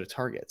you just go to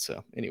Target.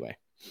 So anyway,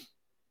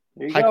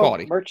 high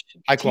quality merch,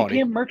 high quality.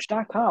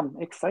 TPMmerch.com.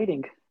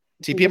 Exciting.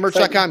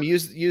 TPMmerch.com.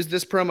 Use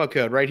this promo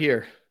code right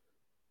here.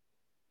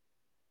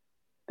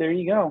 There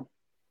you go.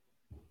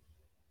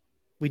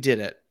 We did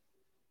it.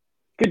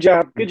 Good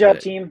job. Good job,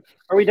 team.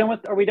 Are we done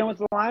with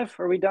the live?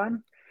 Are we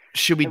done?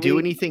 Should we do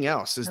anything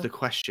else is the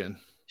question.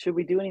 Should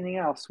we do anything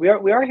else? We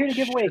are here to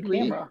give away a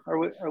camera. Are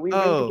we ready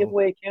to give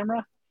away a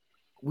camera?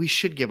 We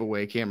should give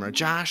away a camera.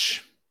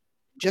 Josh,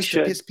 just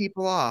to piss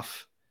people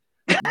off.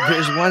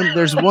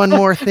 There's one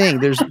more thing.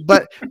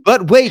 But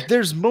wait,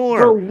 there's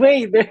more. But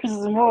wait, there's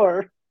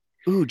more.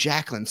 Ooh,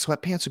 Jacqueline,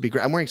 sweatpants would be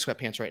great. I'm wearing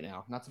sweatpants right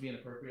now. Not to be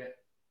inappropriate.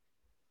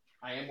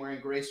 I am wearing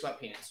gray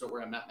sweatpants. Don't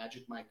worry, I'm not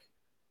Magic Mike,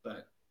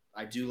 but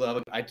I do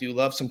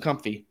love some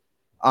comfy.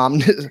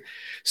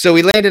 So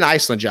we land in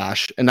Iceland,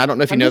 Josh, and I don't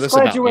know if you know this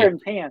about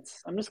me.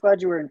 I'm just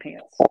glad you're wearing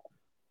pants.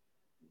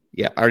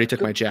 Yeah, I already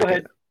took my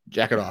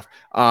jacket off.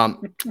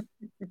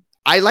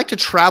 I like to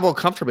travel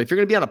comfortably. If you're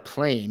going to be on a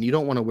plane, you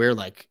don't want to wear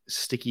like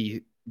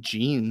sticky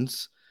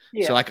jeans.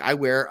 Yeah. So like I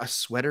wear a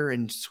sweater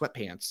and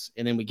sweatpants,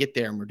 and then we get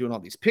there and we're doing all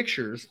these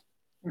pictures.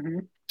 Mm-hmm.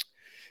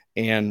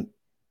 And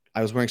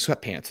I was wearing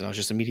sweatpants, and I was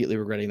just immediately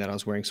regretting that I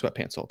was wearing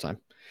sweatpants all the time.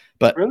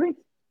 But really?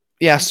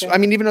 Yes. Okay. I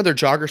mean, even though they're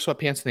jogger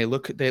sweatpants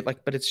and they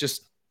like, but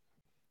it's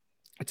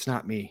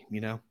not me,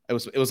 you know. It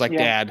was like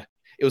dad.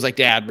 It was like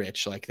dad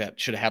rich, like that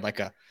should have had like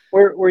a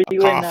were you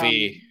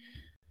coffee.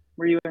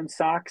 Were you in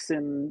socks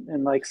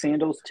and like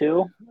sandals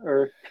too?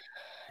 Or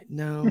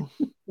no.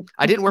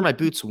 I didn't wear my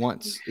boots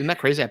once. Isn't that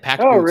crazy? I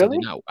packed boots. Really?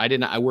 I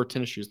didn't. I wore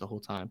tennis shoes the whole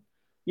time.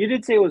 You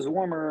did say it was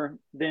warmer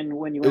than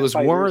when you went. It was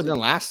warmer than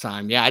last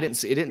time. Yeah, it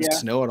didn't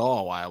snow at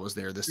all while I was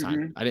there this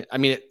time.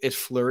 Mm-hmm. It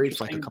flurried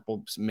for like a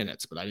couple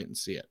minutes, but I didn't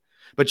see it.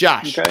 But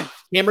Josh,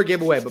 camera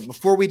giveaway. But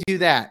before we do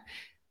that,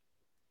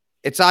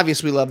 it's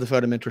obvious we love the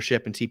photo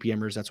mentorship and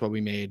TPMers. That's why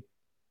we made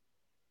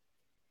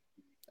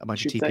a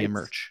bunch of TPM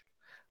merch.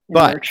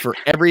 But for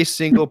every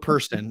single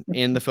person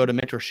in the photo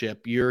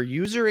mentorship, your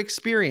user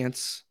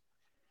experience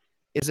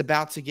is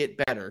about to get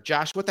better.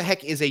 Josh, what the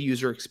heck is a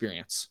user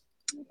experience?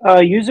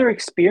 User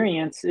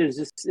experience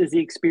is the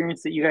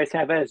experience that you guys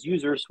have as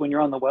users when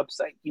you're on the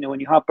website. You know, when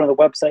you hop on the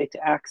website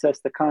to access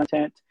the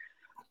content,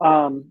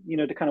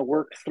 to kind of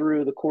work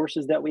through the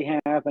courses that we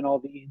have and all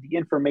the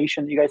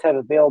information that you guys have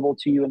available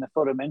to you in the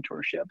photo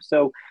mentorship.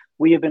 So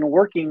we have been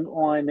working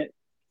on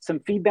some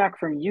feedback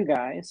from you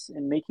guys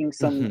and making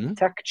some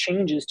tech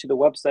changes to the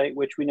website,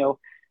 which we know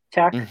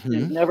tech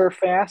is never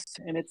fast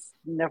and it's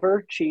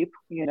never cheap.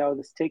 You know,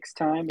 this takes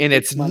time. And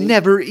it's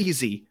never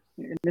easy.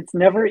 And it's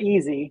never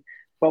easy,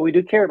 but we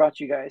do care about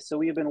you guys. So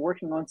we have been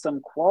working on some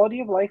quality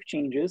of life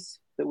changes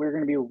that we're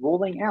going to be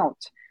rolling out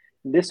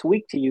this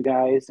week to you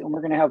guys. And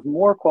we're going to have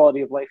more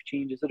quality of life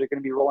changes that are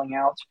going to be rolling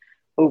out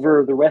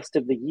over the rest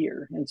of the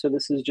year. And so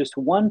this is just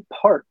one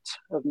part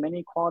of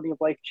many quality of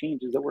life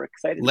changes that we're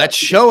excited Let's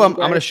show them.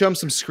 I'm going to show them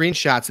some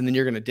screenshots and then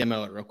you're going to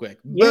demo it real quick.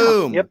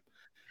 Boom. Yep.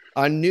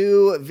 A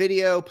new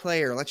video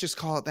player. Let's just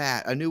call it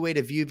that. A new way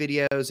to view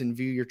videos and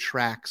view your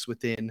tracks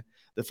within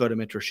the photo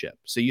mentorship.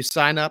 So you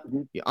sign up,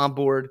 you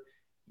onboard,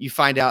 you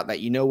find out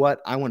that, you know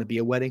what? I want to be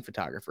a wedding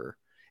photographer.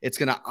 It's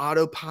going to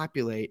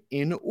auto-populate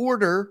in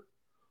order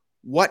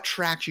what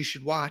tracks you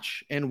should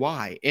watch and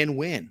why and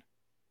when.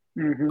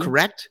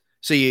 Correct?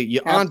 So you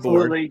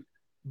onboard,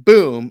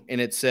 boom, and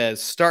it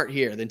says start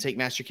here, then take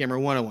Master Camera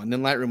 101,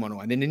 then Lightroom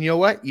 101. And then you know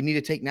what? You need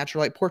to take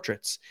Natural Light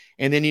Portraits.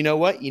 And then you know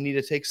what? You need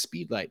to take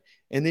Speedlight.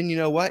 And then you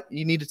know what?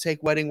 You need to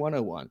take Wedding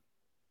 101.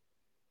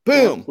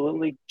 Boom.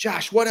 Absolutely.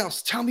 Josh, what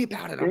else? Tell me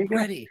about it. I'm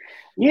ready.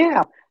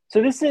 Yeah.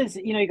 So this is,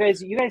 you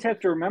guys have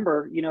to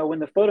remember, when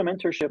the photo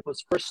mentorship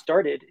was first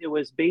started, it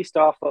was based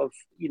off of,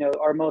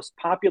 our most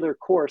popular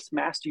course,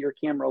 Master Your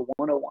Camera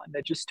 101,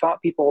 that just taught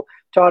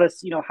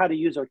us, how to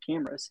use our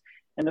cameras.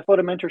 And the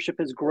photo mentorship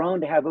has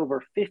grown to have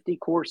over 50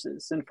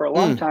 courses. And for a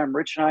long time,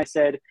 Rich and I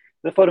said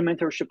the photo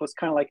mentorship was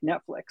kind of like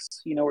Netflix,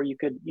 where you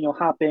could,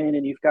 hop in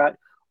and you've got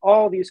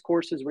all these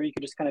courses where you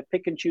could just kind of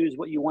pick and choose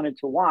what you wanted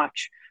to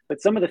watch.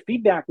 But some of the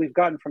feedback we've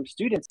gotten from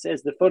students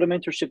as the photo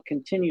mentorship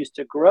continues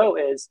to grow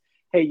is,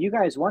 hey, you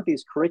guys want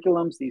these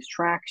curriculums, these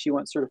tracks, you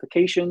want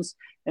certifications.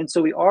 And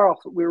so we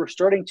were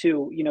starting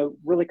to,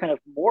 really kind of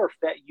morph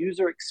that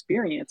user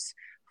experience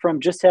from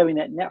just having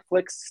that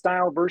Netflix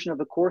style version of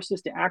the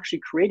courses to actually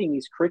creating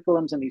these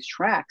curriculums and these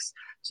tracks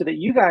so that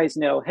you guys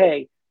know,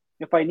 hey,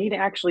 if I need to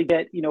actually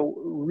get,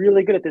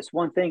 really good at this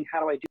one thing, how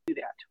do I do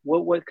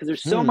that? Because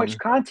there's so much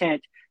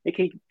content, it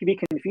can be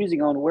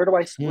confusing on where do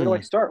I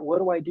start? What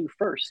do I do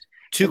first?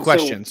 Two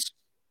questions. So,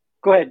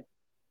 go ahead.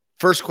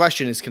 First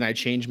question is, can I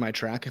change my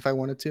track if I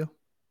wanted to?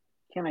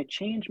 Can I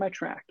change my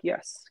track?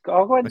 Yes.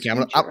 I'll go ahead. Okay,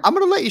 I'm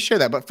going to let you share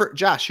that. But for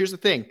Josh, here's the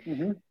thing.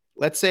 Mm-hmm.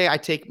 Let's say I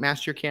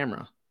master your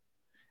camera.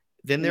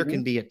 Then there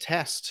can be a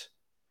test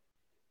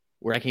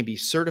where I can be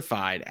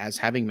certified as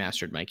having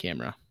mastered my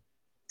camera.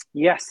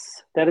 Yes,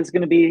 we're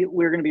going to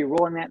be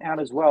rolling that out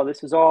as well.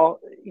 This is all,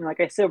 like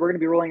I said, we're going to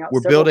be rolling out.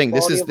 We're building.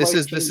 This is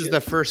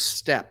the first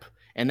step.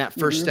 And that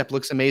first step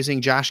looks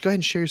amazing. Josh, go ahead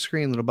and share your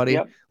screen, little buddy.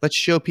 Yep. Let's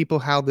show people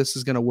how this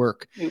is going to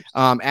work.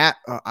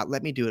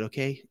 Let me do it,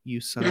 okay? You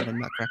son of a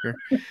nutcracker.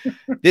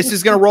 This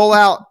is going to roll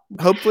out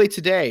hopefully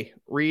today.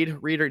 Reed,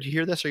 did you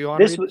hear this? Are you on?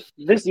 This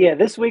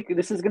week.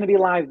 This is going to be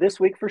live this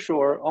week for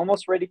sure.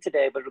 Almost ready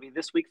today, but it'll be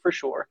this week for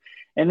sure.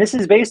 And this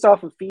is based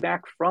off of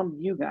feedback from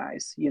you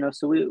guys.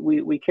 So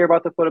we care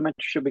about the photo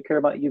mentorship. We care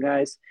about you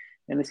guys.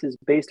 And this is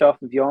based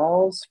off of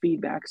y'all's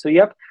feedback. So,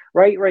 yep,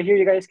 right here,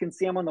 you guys can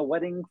see I'm on the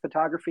wedding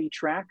photography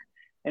track,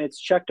 and it's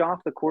checked off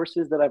the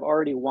courses that I've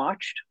already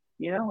watched,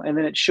 and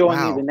then it's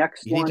showing me the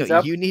next ones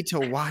up. You need to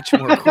watch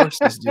more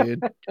courses,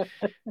 dude.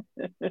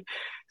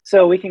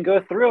 So we can go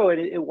through it.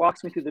 It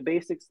walks me through the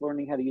basics,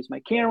 learning how to use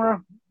my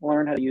camera,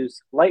 learn how to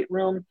use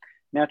Lightroom,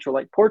 natural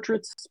light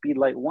portraits,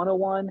 Speedlight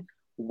 101,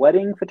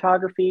 wedding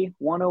photography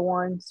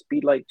 101,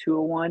 Speedlight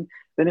 201.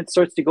 Then it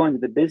starts to go into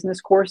the business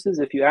courses.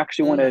 If you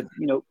actually want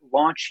to,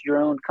 launch your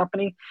own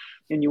company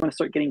and you want to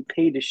start getting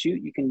paid to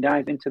shoot, you can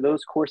dive into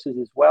those courses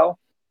as well.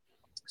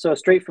 So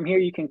straight from here,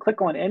 you can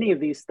click on any of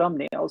these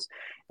thumbnails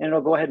and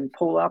it'll go ahead and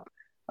pull up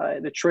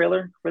the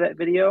trailer for that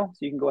video.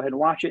 So you can go ahead and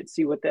watch it,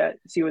 see what that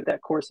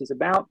course is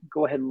about,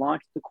 go ahead and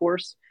launch the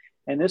course.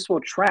 And this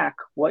will track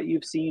what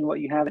you've seen, what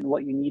you haven't, and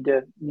what you need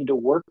to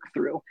work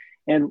through.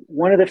 And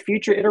one of the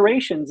future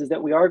iterations is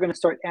that we are going to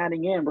start we're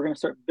going to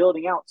start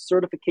building out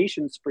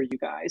certifications for you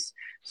guys.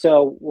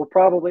 So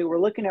we're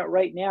looking at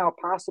right now,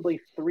 possibly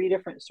 3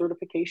 different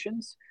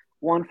certifications.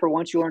 1 for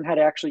once you learn how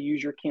to actually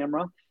use your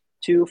camera,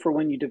 2 for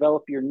when you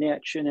develop your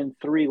niche, and then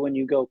 3 when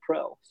you go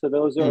pro. So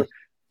those are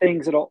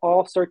things that'll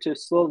all start to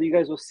slowly, you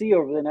guys will see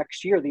over the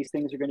next year, these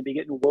things are going to be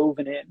getting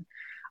woven in.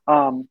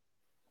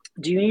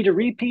 Do you need to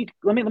repeat?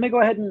 Let me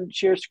go ahead and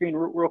share screen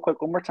real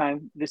quick one more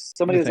time.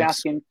 Somebody was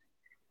asking,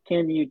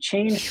 can you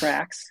change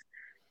tracks?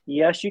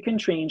 Yes, you can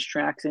change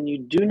tracks, and you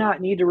do not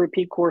need to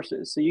repeat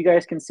courses. So you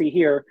guys can see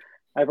here,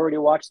 I've already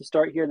watched the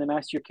start here in the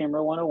Master Your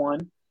Camera 101.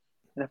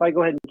 And if I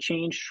go ahead and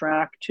change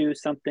track to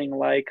something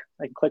like,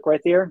 I can click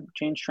right there,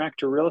 change track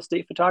to real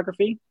estate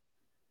photography,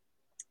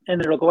 and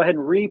then it'll go ahead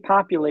and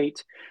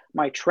repopulate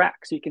my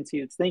track. So you can see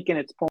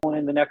it's pulling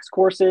in the next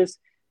courses,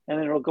 and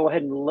then it'll go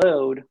ahead and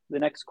load the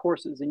next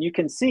courses. And you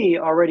can see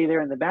already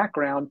there in the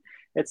background,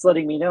 it's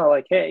letting me know,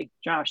 like, hey,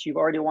 Josh, you've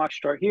already watched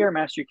Start Here,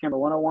 Master Your Camera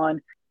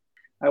 101.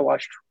 I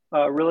watched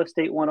Real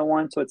Estate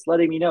 101. So it's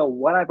letting me know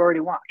what I've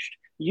already watched.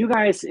 You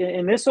guys,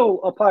 and this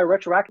will apply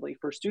retroactively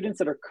for students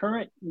that are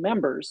current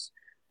members.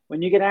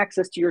 When you get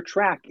access to your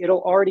track, it'll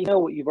already know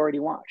what you've already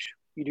watched.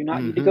 You do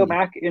not need to go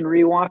back and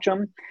rewatch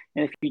them.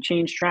 And if you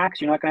change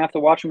tracks, you're not going to have to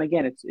watch them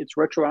again. It's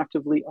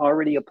retroactively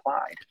already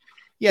applied.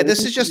 Yeah, so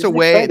this is just a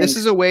way. Exciting. This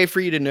is a way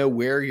for you to know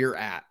where you're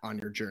at on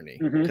your journey.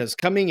 Because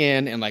coming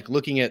in and like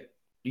looking at,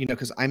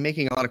 because I'm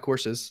making a lot of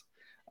courses,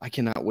 I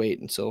cannot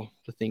wait until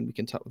the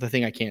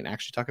thing I can't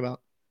actually talk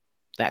about,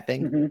 that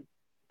thing.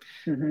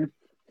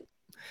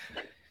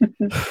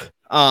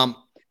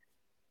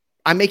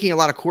 I'm making a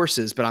lot of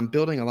courses, but I'm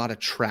building a lot of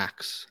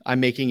tracks. I'm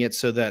making it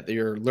so that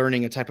you're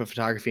learning a type of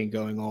photography and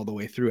going all the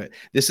way through it.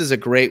 This is a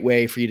great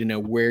way for you to know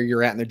where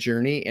you're at in the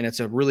journey. And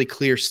it's a really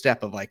clear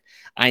step of like,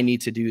 I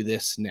need to do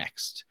this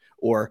next,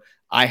 or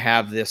I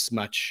have this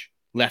much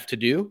left to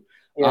do.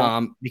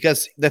 Yeah.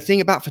 Because the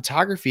thing about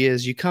photography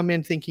is you come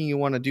in thinking you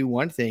want to do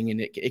one thing and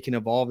it can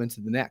evolve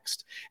into the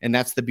next. And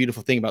that's the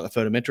beautiful thing about the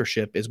photo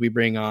mentorship is we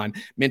bring on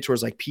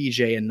mentors like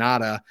PJ and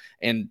Nada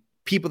and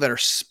people that are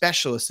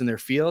specialists in their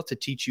field to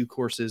teach you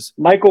courses.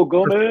 Michael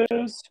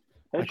Gomez.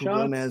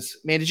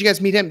 Man, did you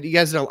guys meet him? You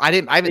guys know? I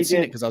haven't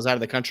seen it because I was out of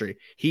the country.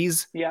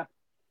 He's the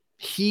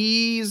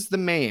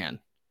man.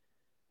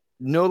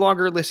 No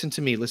longer listen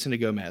to me. Listen to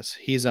Gomez.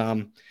 He's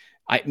me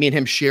and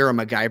him share a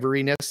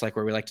MacGyveriness, like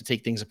where we like to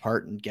take things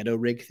apart and ghetto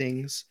rig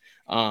things.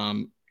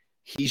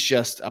 He's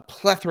just a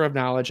plethora of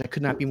knowledge. I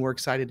could not be more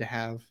excited to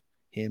have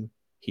him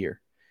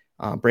here.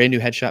 Brand new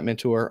headshot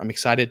mentor. I'm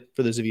excited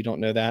for those of you who don't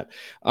know that.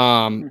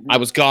 I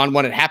was gone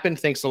when it happened.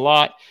 Thanks a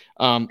lot.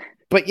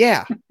 But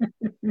yeah,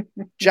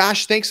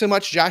 Josh, thanks so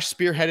much. Josh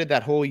spearheaded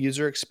that whole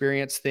user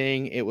experience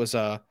thing. It was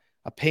a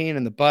pain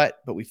in the butt,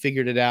 but we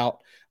figured it out.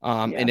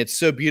 And it's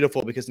so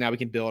beautiful because now we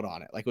can build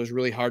on it. Like it was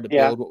really hard to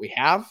build what we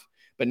have,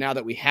 but now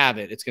that we have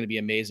it, it's going to be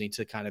amazing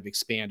to kind of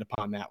expand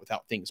upon that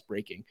without things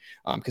breaking.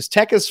 Because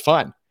tech is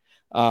fun.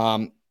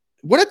 What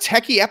a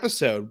techie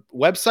episode.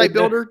 Website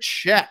builder,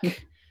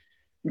 check.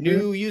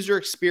 New user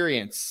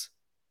experience,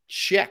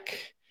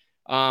 check.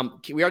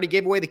 We already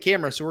gave away the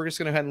camera, so we're just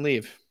going to go ahead and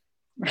leave.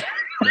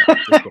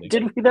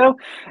 Did we though?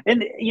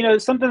 And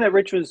something that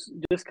Rich was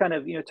just kind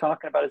of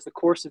talking about is the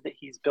courses that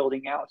he's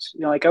building out.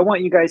 Like I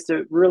want you guys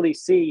to really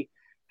see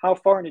how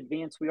far in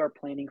advance we are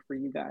planning for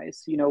you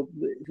guys.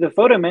 The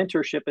photo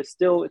mentorship is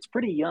it's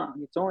pretty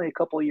young. It's only a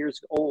couple of years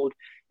old.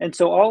 And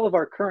so all of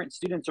our current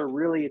students are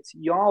really, it's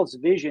y'all's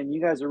vision. You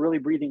guys are really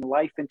breathing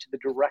life into the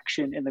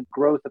direction and the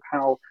growth of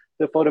how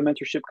the photo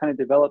mentorship kind of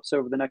develops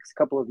over the next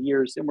couple of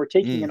years. And we're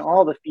taking in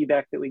all the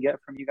feedback that we get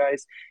from you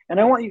guys. And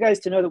I want you guys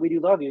to know that we do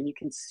love you, and you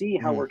can see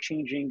how we're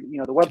changing,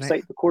 the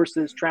website, the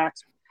courses,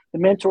 tracks, the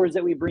mentors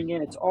that we bring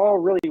in. It's all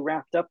really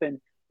wrapped up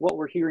in what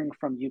we're hearing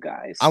from you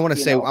guys. I'm going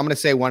to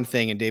say one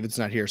thing, and David's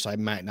not here, so I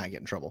might not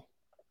get in trouble.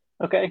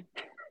 Okay.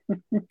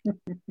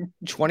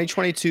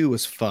 2022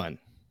 was fun.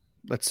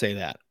 Let's say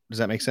that. Does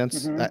that make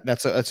sense?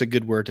 That's a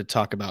good word to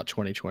talk about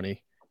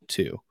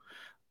 2022.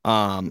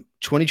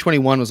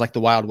 2021 was like the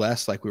Wild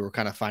West, like we were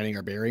kind of finding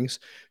our bearings.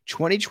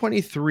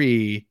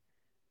 2023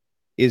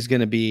 is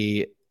going to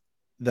be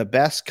the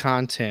best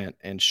content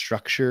and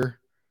structure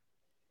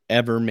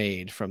ever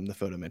made from the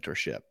photo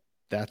mentorship.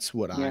 That's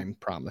what I'm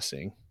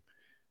promising.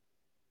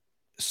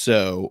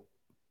 So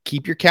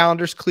keep your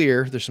calendars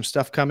clear. There's some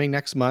stuff coming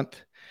next month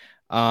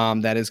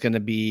that is going to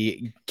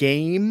be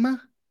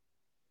game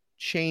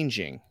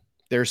changing.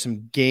 There's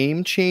some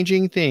game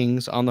changing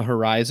things on the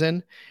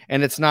horizon,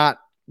 and it's not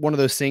one of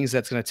those things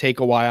that's going to take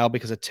a while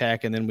because of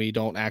tech and then we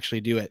don't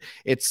actually do it.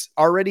 It's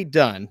already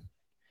done.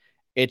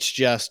 It's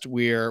just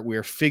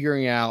we're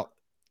figuring out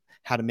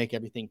how to make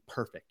everything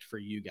perfect for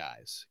you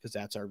guys, because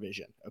that's our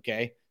vision.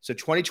 Okay. So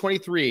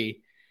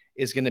 2023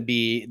 is going to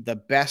be the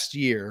best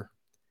year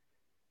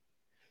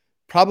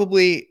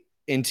probably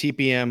in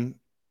TPM,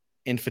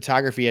 in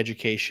photography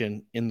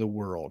education in the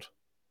world.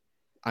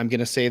 I'm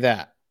going to say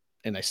that,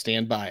 and I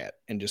stand by it.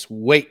 And just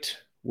wait.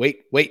 Just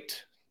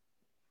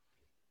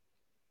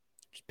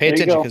pay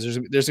attention, because there's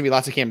going to be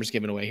lots of cameras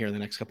given away here in the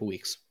next couple of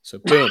weeks. So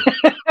boom.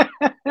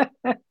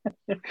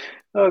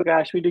 Oh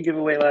gosh, we do give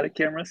away a lot of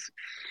cameras.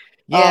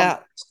 Yeah,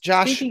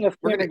 Josh. Speaking of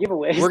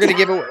giveaways, we're gonna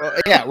give away.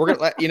 Yeah, we're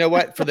gonna. You know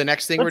what? For the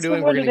next thing we're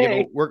doing,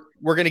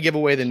 we're gonna give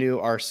away the new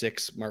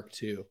R6 Mark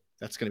II.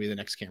 That's gonna be the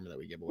next camera that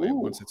we give away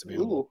once it's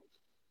available.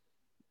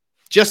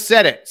 Just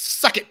said it.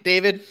 Suck it,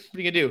 David. What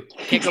are you gonna do?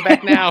 Can't go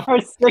back now.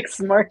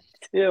 R6 Mark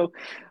II.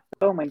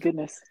 Oh my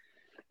goodness.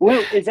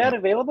 Well, is that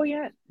available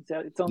yet?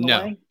 It's on the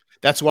way?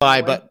 That's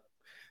why, but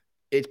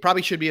it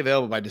probably should be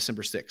available by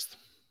December 6th.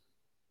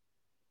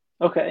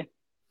 Okay.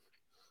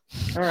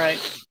 All right.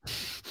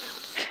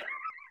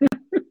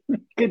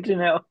 Good to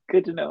know.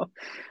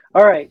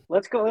 All right,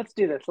 let's go. Let's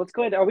do this. Let's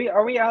go ahead. Are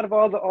we out of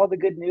all the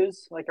good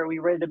news? Like, are we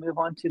ready to move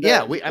on to the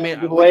let me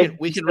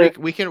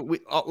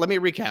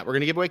recap. We're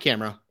gonna give away a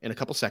camera in a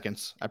couple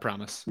seconds. I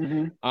promise.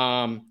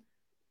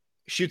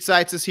 Shoot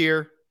Sites is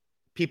here.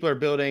 People are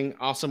building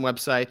awesome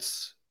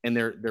websites, and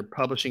they're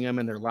publishing them,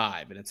 and they're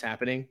live, and it's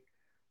happening.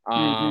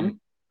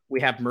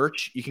 We have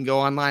merch. You can go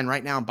online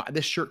right now and buy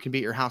this shirt. Can be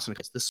at your house, and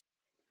this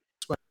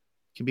sweater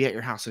can be at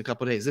your house in a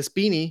couple of days. This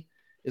beanie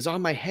is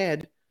on my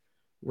head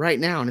right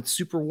now, and it's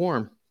super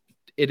warm.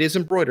 It is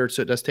embroidered,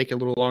 so it does take a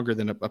little longer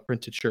than a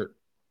printed shirt.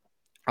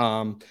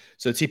 So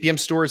TPM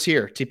store is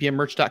here,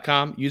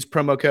 tpmmerch.com. Use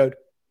promo code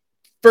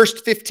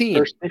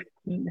FIRST15.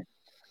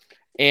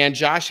 And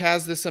Josh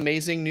has this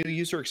amazing new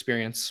user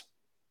experience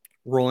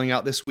rolling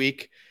out this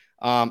week.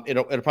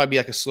 It'll probably be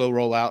like a slow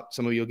rollout.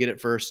 Some of you will get it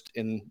first,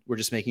 and we're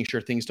just making sure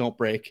things don't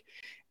break.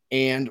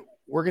 And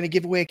we're going to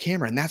give away a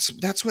camera, and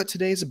that's what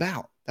today is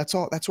about. That's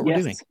all. That's what we're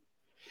doing.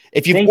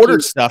 If you've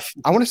ordered stuff,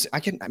 I want to. I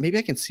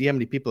can see how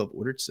many people have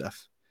ordered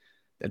stuff.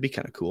 That'd be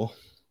kind of cool.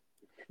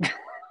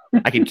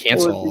 I could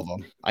cancel all of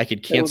them. I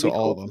could cancel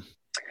all of them.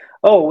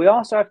 Oh, we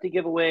also have to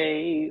give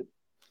away.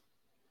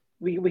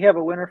 We have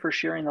a winner for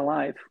sharing the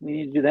live. We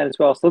need to do that as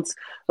well. So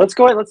let's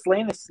go ahead. Let's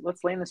land this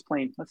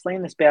plane. Let's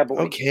land this bad boy.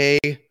 Okay.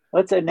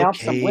 Let's announce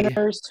some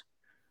winners.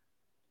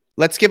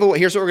 Let's give away.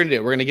 Here's what we're gonna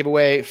do. We're gonna give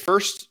away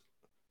first.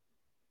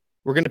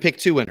 We're gonna pick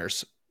two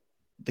winners.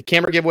 The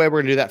camera giveaway,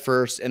 we're going to do that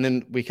first. And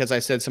then because I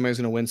said somebody's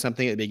going to win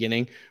something at the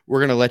beginning, we're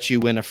going to let you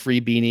win a free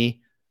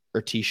beanie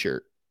or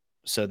t-shirt.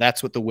 So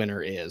that's what the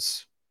winner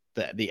is.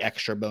 The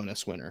extra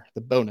bonus winner,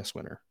 the bonus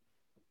winner.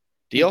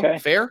 Deal? Okay.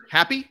 Fair?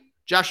 Happy?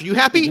 Josh, are you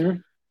happy?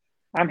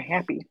 I'm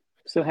happy.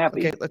 So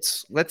happy. Okay,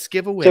 let's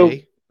give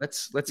away.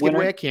 Let's give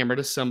away a camera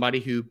to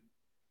somebody who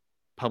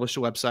published a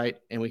website,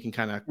 and we can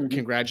kind of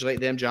congratulate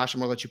them. Josh,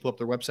 I'm going to let you pull up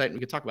their website and we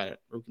can talk about it.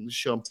 Or we can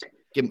just show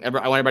them. I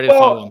want everybody to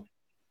follow them.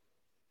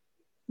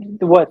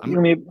 What?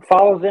 You mean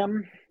follow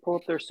them? Pull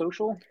up their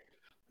social?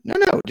 No.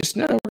 We're going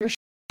to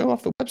show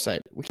off the website.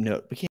 We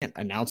can't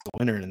announce the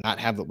winner and not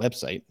have the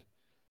website.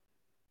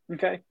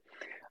 Okay.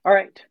 All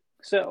right.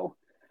 So,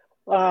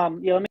 let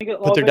me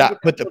go.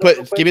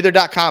 Give me their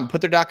 .com.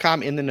 Put their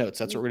 .com in the notes.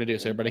 That's what we're going to do.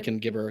 So everybody can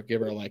give her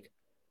a like.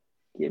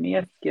 Give me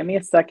a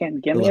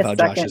second. Give me a second.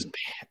 Josh is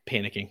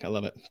panicking. I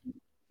love it.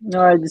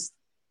 No, just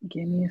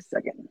give me a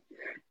second.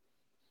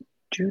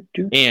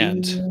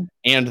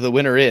 And the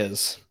winner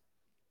is.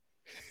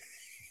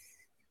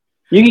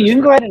 You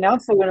can go ahead and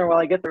announce the winner while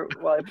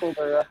I pull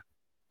their.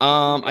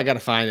 I gotta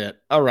find it.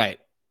 All right.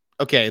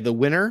 Okay, the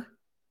winner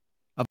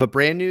of a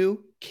brand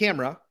new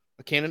camera,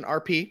 a Canon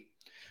RP,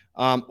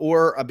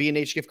 or a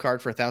B&H gift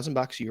card for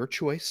 $1,000, your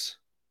choice,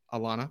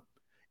 Alana,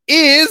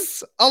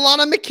 is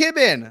Alana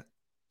McKibben.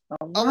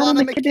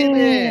 Alana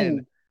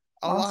McKibben.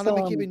 Awesome. Alana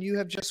McKibben, you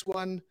have just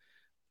won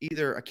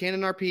either a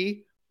Canon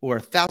RP or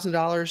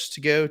 $1,000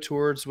 to go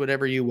towards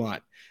whatever you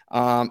want.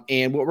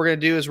 And what we're going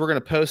to do is we're going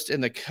to post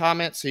in the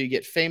comments so you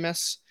get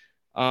famous.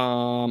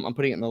 I'm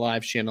putting it in the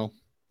live channel.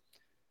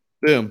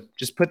 Boom.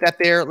 Just put that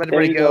there. Let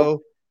everybody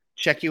go.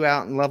 Check you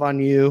out and love on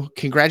you.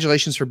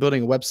 Congratulations for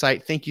building a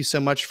website. Thank you so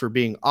much for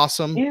being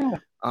awesome.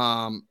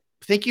 Yeah.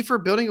 Thank you for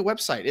building a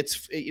website.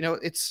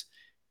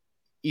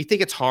 You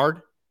think it's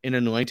hard and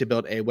annoying to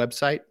build a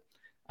website.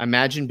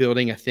 Imagine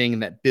building a thing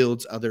that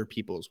builds other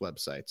people's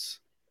websites.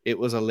 It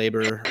was a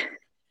labor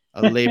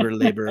of pain.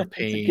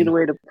 That's a good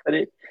way to put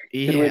it.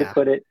 Good way to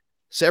put it.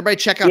 So everybody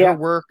check out her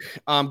work.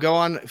 Go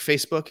on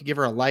Facebook, give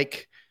her a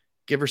like,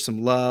 give her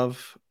some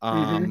love.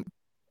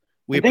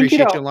 We appreciate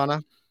you,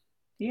 Alana.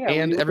 Yeah.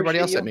 And everybody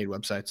else that made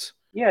websites.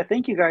 Yeah.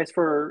 Thank you guys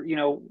for,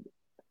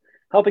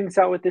 helping us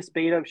out with this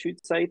beta of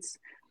Shoot Sites.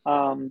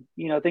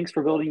 Thanks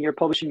for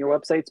publishing your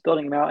websites,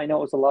 building them out. I know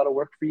it was a lot of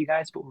work for you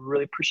guys, but we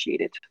really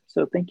appreciate it.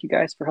 So thank you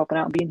guys for helping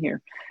out and being here.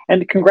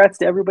 And congrats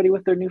to everybody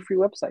with their new free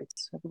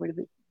websites. Everybody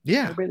that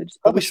just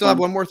we still have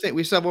one more thing.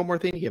 We still have one more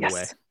thing to give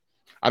away.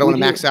 I don't want to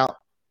max out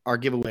our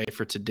giveaway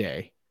for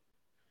today,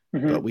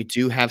 but we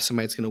do have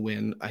somebody that's going to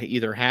win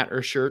either a hat or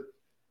a shirt.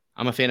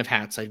 I'm a fan of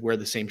hats. I wear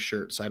the same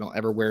shirt, so I don't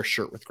ever wear a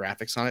shirt with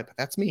graphics on it, but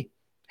that's me.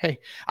 Hey,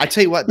 I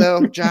tell you what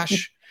though,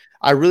 Josh,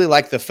 I really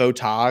like the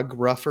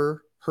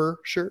photographer her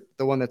shirt,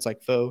 the one that's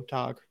like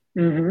photog.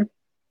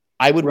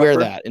 I would wear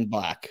that in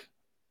black.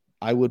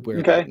 I would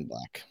wear that in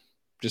black.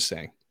 Just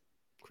saying.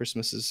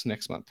 Christmas is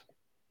next month.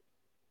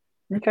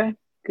 Okay.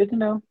 Good to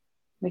know.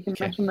 Making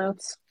mental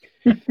notes.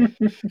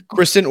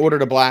 Kristen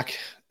ordered a black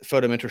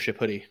photo mentorship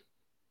hoodie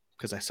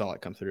because I saw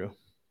it come through.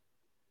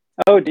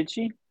 Oh, did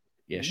she?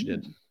 Yeah, she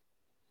did.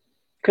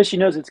 Because she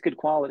knows it's good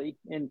quality,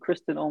 and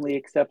Kristen only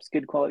accepts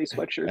good quality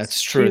sweatshirts. That's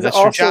true. That's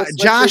true.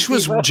 Josh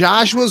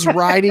was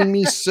riding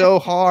me so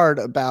hard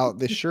about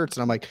the shirts,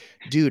 and I'm like,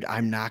 dude,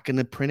 I'm not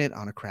gonna print it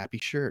on a crappy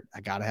shirt.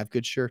 I gotta have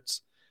good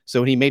shirts. So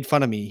when he made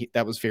fun of me,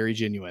 that was very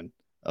genuine.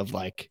 Of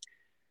like,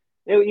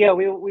 we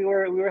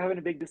were having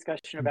a big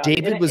discussion about David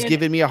it. David was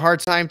giving me a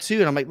hard time too,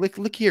 and I'm like,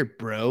 look here,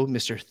 bro,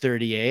 Mr.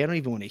 30A. I don't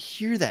even want to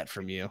hear that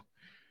from you.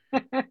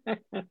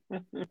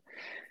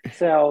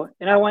 So,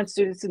 and I want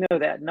students to know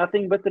that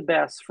nothing but the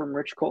best from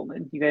Rich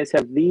Coleman. You guys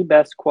have the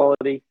best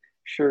quality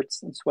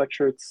shirts and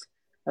sweatshirts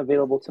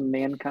available to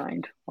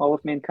mankind. All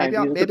of mankind.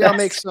 Maybe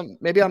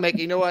I'll make,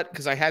 you know what?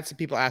 Because I had some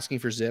people asking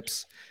for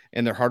zips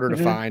and they're harder to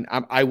find.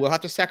 I will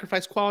have to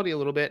sacrifice quality a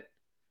little bit.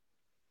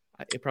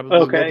 It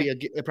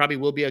probably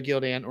will be a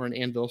Gildan or an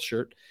Anvil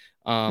shirt.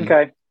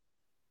 Okay.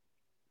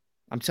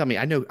 I'm telling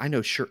you, I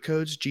know shirt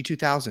codes.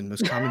 G2000,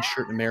 most common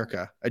shirt in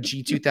America. A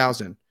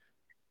G2000.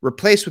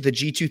 Replaced with a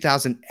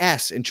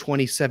G2000S in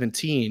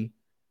 2017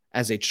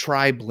 as a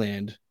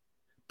tri-blend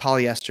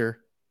polyester,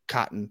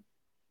 cotton,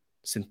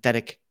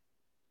 synthetic,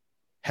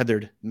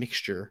 heathered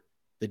mixture.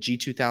 The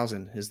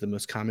G2000 is the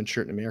most common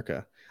shirt in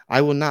America. I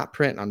will not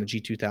print on a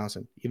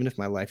G2000, even if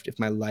my life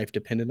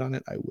depended on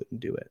it. I wouldn't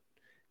do it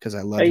because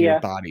I love your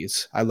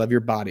bodies. I love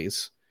your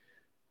bodies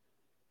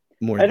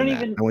more than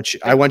that.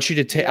 I want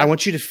you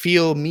to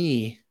feel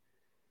me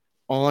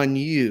on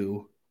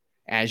you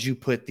as you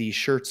put these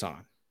shirts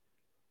on.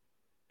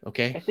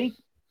 Okay. I think.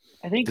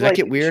 Did that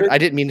get weird? I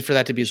didn't mean for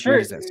that to be as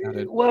weird as that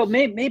sounded. Well,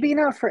 maybe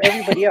not for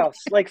everybody else.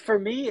 Like for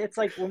me, it's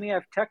like when we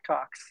have tech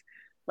talks.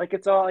 Like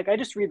it's all like I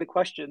just read the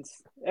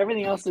questions.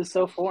 Everything else is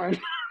so foreign.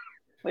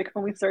 Like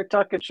when we start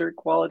talking shirt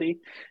quality,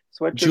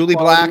 sweatshirt Julie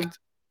quality. Black.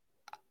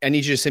 I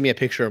need you to send me a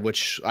picture of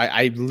which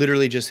I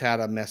literally just had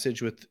a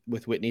message with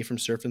Whitney from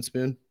Surf and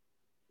Spoon.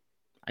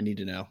 I need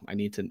to know. I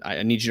need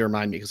you to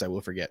remind me because I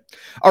will forget.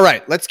 All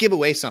right, let's give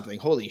away something.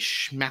 Holy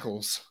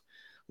schmackles.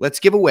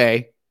 Let's give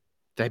away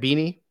the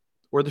beanie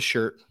or the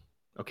shirt.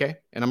 Okay.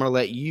 And I'm going to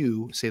let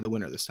you say the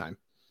winner this time.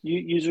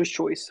 User's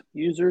choice.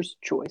 User's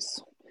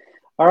choice.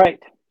 All right.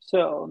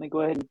 So let me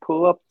go ahead and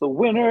pull up the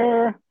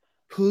winner.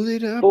 Pull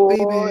it up, for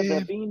baby.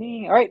 The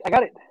beanie. All right. I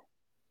got it.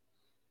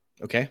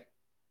 Okay.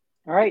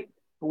 All right.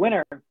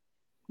 Winner.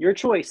 Your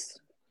choice.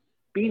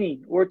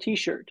 Beanie or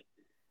t-shirt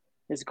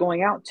is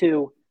going out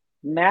to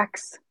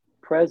Max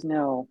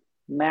Presnell.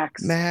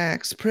 Max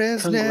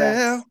Presnell.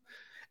 Congrats.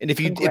 And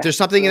if there's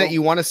something that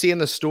you want to see in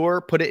the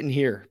store, put it in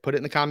here. Put it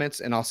in the comments,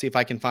 and I'll see if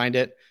I can find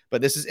it.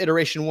 But this is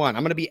iteration 1.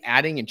 I'm going to be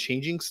adding and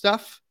changing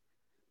stuff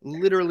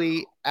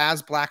literally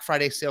as Black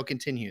Friday sale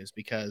continues,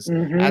 because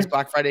as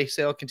Black Friday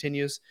sale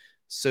continues,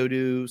 so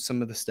do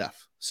some of the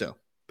stuff. So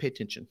pay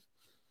attention.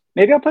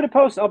 Maybe I'll put a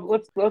post.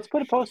 Let's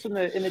put a post in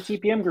the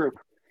TPM group,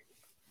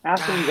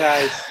 asking you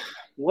guys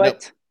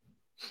what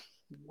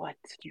do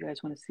you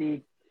guys want to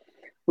see.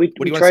 We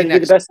try to do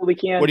the best that we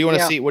can. What do you want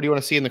to see? What do you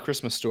want to see in the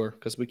Christmas store?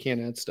 Because we can't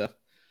add stuff.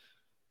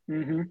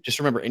 Just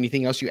remember,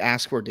 anything else you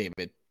ask for,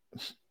 David,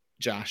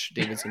 Josh,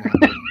 David's gonna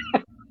have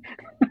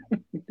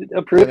it.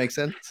 Does that make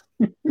sense?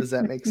 Does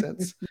that make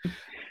sense?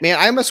 Man,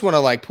 I almost want to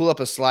like pull up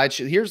a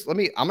slideshow.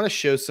 I'm going to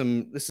show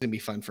some. This is going to be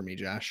fun for me,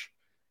 Josh.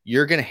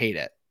 You're going to hate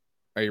it.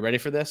 Are you ready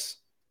for this?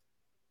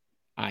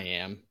 I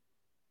am.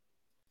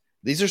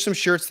 These are some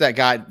shirts that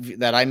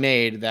I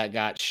made that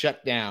got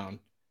shut down.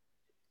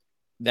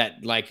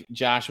 That like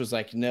Josh was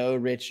like, no,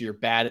 Rich, you're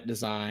bad at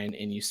design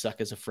and you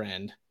suck as a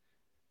friend.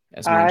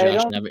 As me and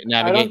Josh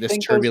navigate this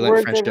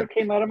turbulent friendship.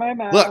 Came out of my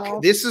mouth.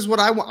 Look, this is what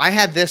I want. I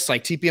had this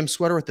like TPM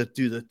sweater with the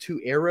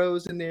 2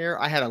 arrows in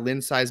there. I had a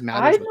Lynn size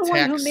Matters with text.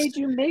 I'm the one who made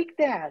you make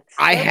that.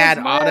 I had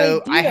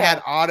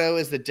Otto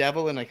as the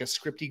devil in like a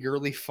scripty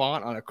girly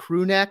font on a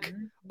crew neck.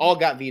 Mm-hmm. All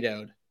got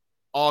vetoed.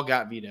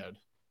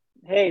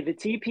 Hey, the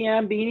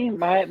TPM beanie,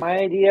 my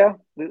idea.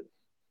 The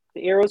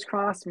arrows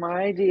crossed,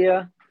 my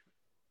idea.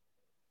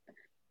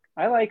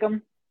 I like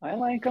them.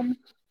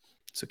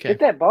 It's okay. Get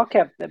that ball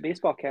cap, that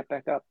baseball cap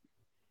back up.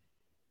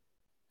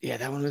 Yeah,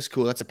 that one was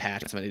cool. That's a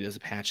patch. Somebody does a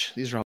patch.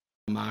 These are all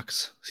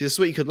mocks. See, this is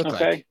what you could look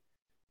like.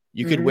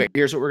 You could wear.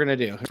 Here's what we're gonna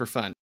do for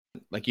fun.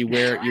 Like you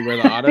wear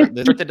the Otto,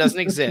 the shirt that doesn't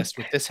exist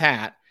with this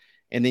hat,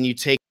 and then you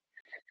take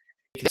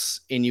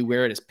this and you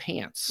wear it as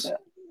pants.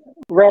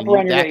 Wrap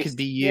around your waist. That could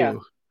be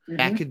you. Yeah.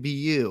 That could be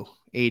you,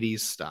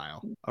 80s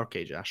style.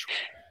 Okay, Josh.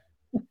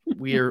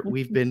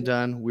 We've been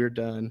done. We're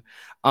done.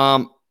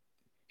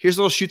 Here's a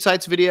little Shoot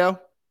Sites video.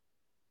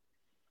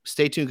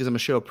 Stay tuned because I'm gonna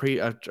show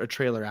a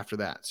trailer after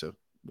that. So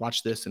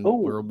watch this and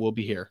we'll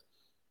be here.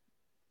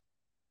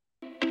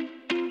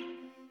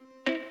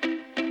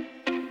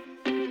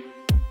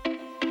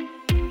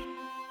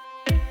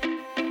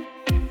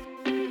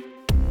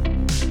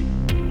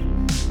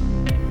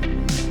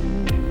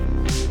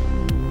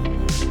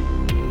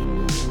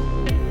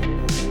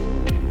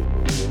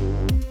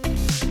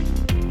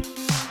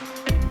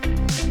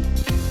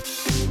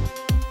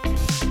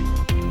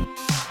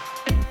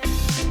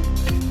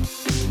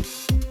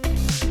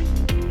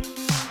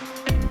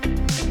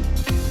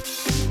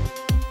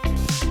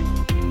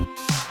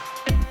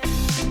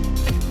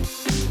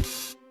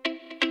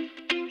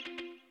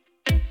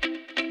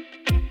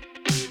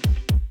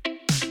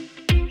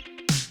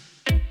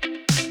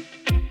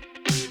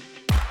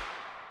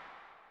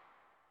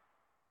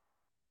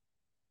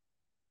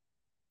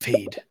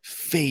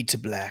 Fade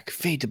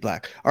to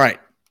black. All right,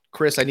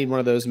 Chris, I need one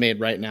of those made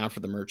right now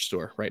for the merch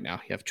store. Right now,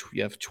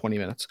 you have 20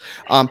 minutes.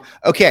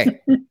 Okay.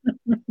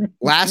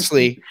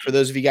 Lastly, for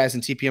those of you guys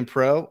in TPM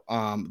Pro,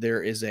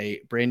 there is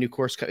a brand new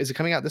course. Is it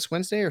coming out this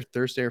Wednesday or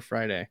Thursday or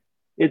Friday?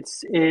 It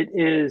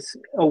is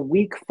a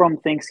week from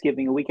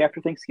Thanksgiving, a week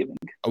after Thanksgiving.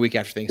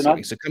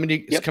 So coming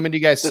to you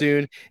guys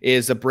soon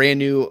is a brand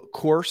new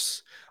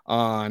course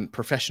on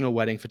professional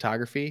wedding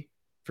photography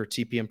for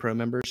TPM Pro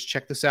members.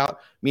 Check this out.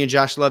 Me and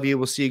Josh love you.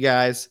 We'll see you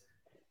guys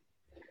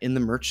in the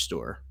merch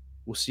store.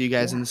 We'll see you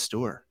guys in the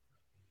store.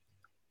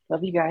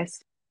 Love you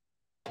guys.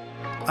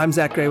 I'm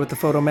Zach Gray with the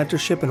Photo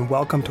Mentorship, and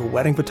welcome to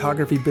Wedding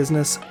Photography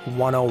Business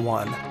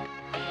 101.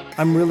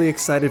 I'm really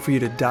excited for you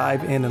to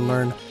dive in and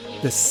learn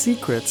the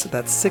secrets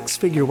that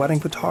six-figure wedding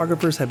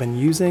photographers have been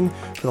using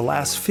for the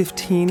last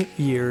 15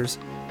 years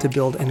to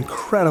build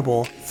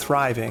incredible,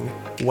 thriving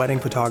wedding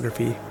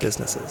photography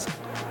businesses.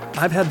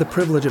 I've had the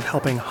privilege of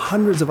helping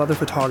hundreds of other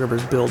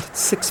photographers build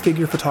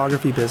six-figure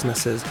photography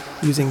businesses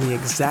using the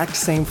exact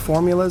same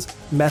formulas,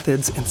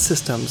 methods, and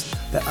systems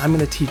that I'm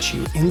going to teach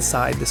you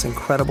inside this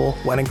incredible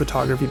Wedding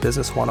Photography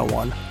Business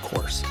 101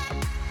 course.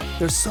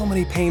 There's so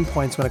many pain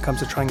points when it comes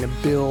to trying to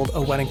build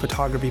a wedding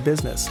photography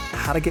business.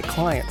 How to get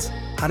clients,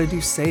 how to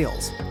do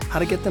sales, how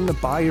to get them to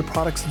buy your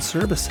products and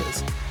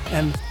services,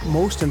 and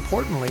most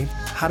importantly,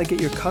 how to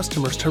get your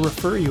customers to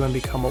refer you and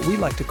become what we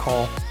like to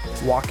call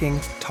walking,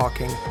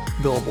 talking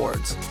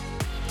billboards.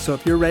 So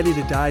if you're ready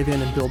to dive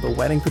in and build the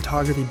wedding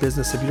photography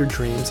business of your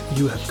dreams,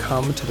 you have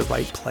come to the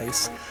right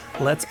place.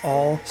 Let's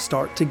all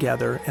start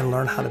together and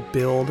learn how to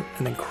build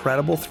an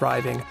incredible,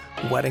 thriving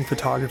wedding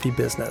photography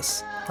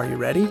business. Are you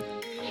ready?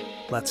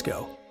 Let's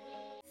go.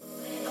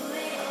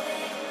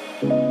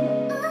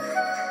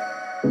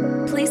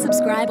 Please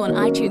subscribe on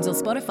iTunes or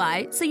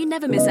Spotify so you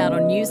never miss out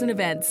on news and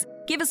events.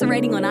 Give us a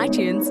rating on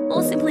iTunes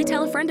or simply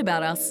tell a friend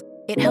about us.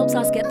 It helps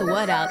us get the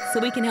word out so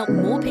we can help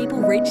more people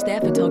reach their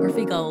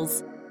photography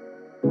goals.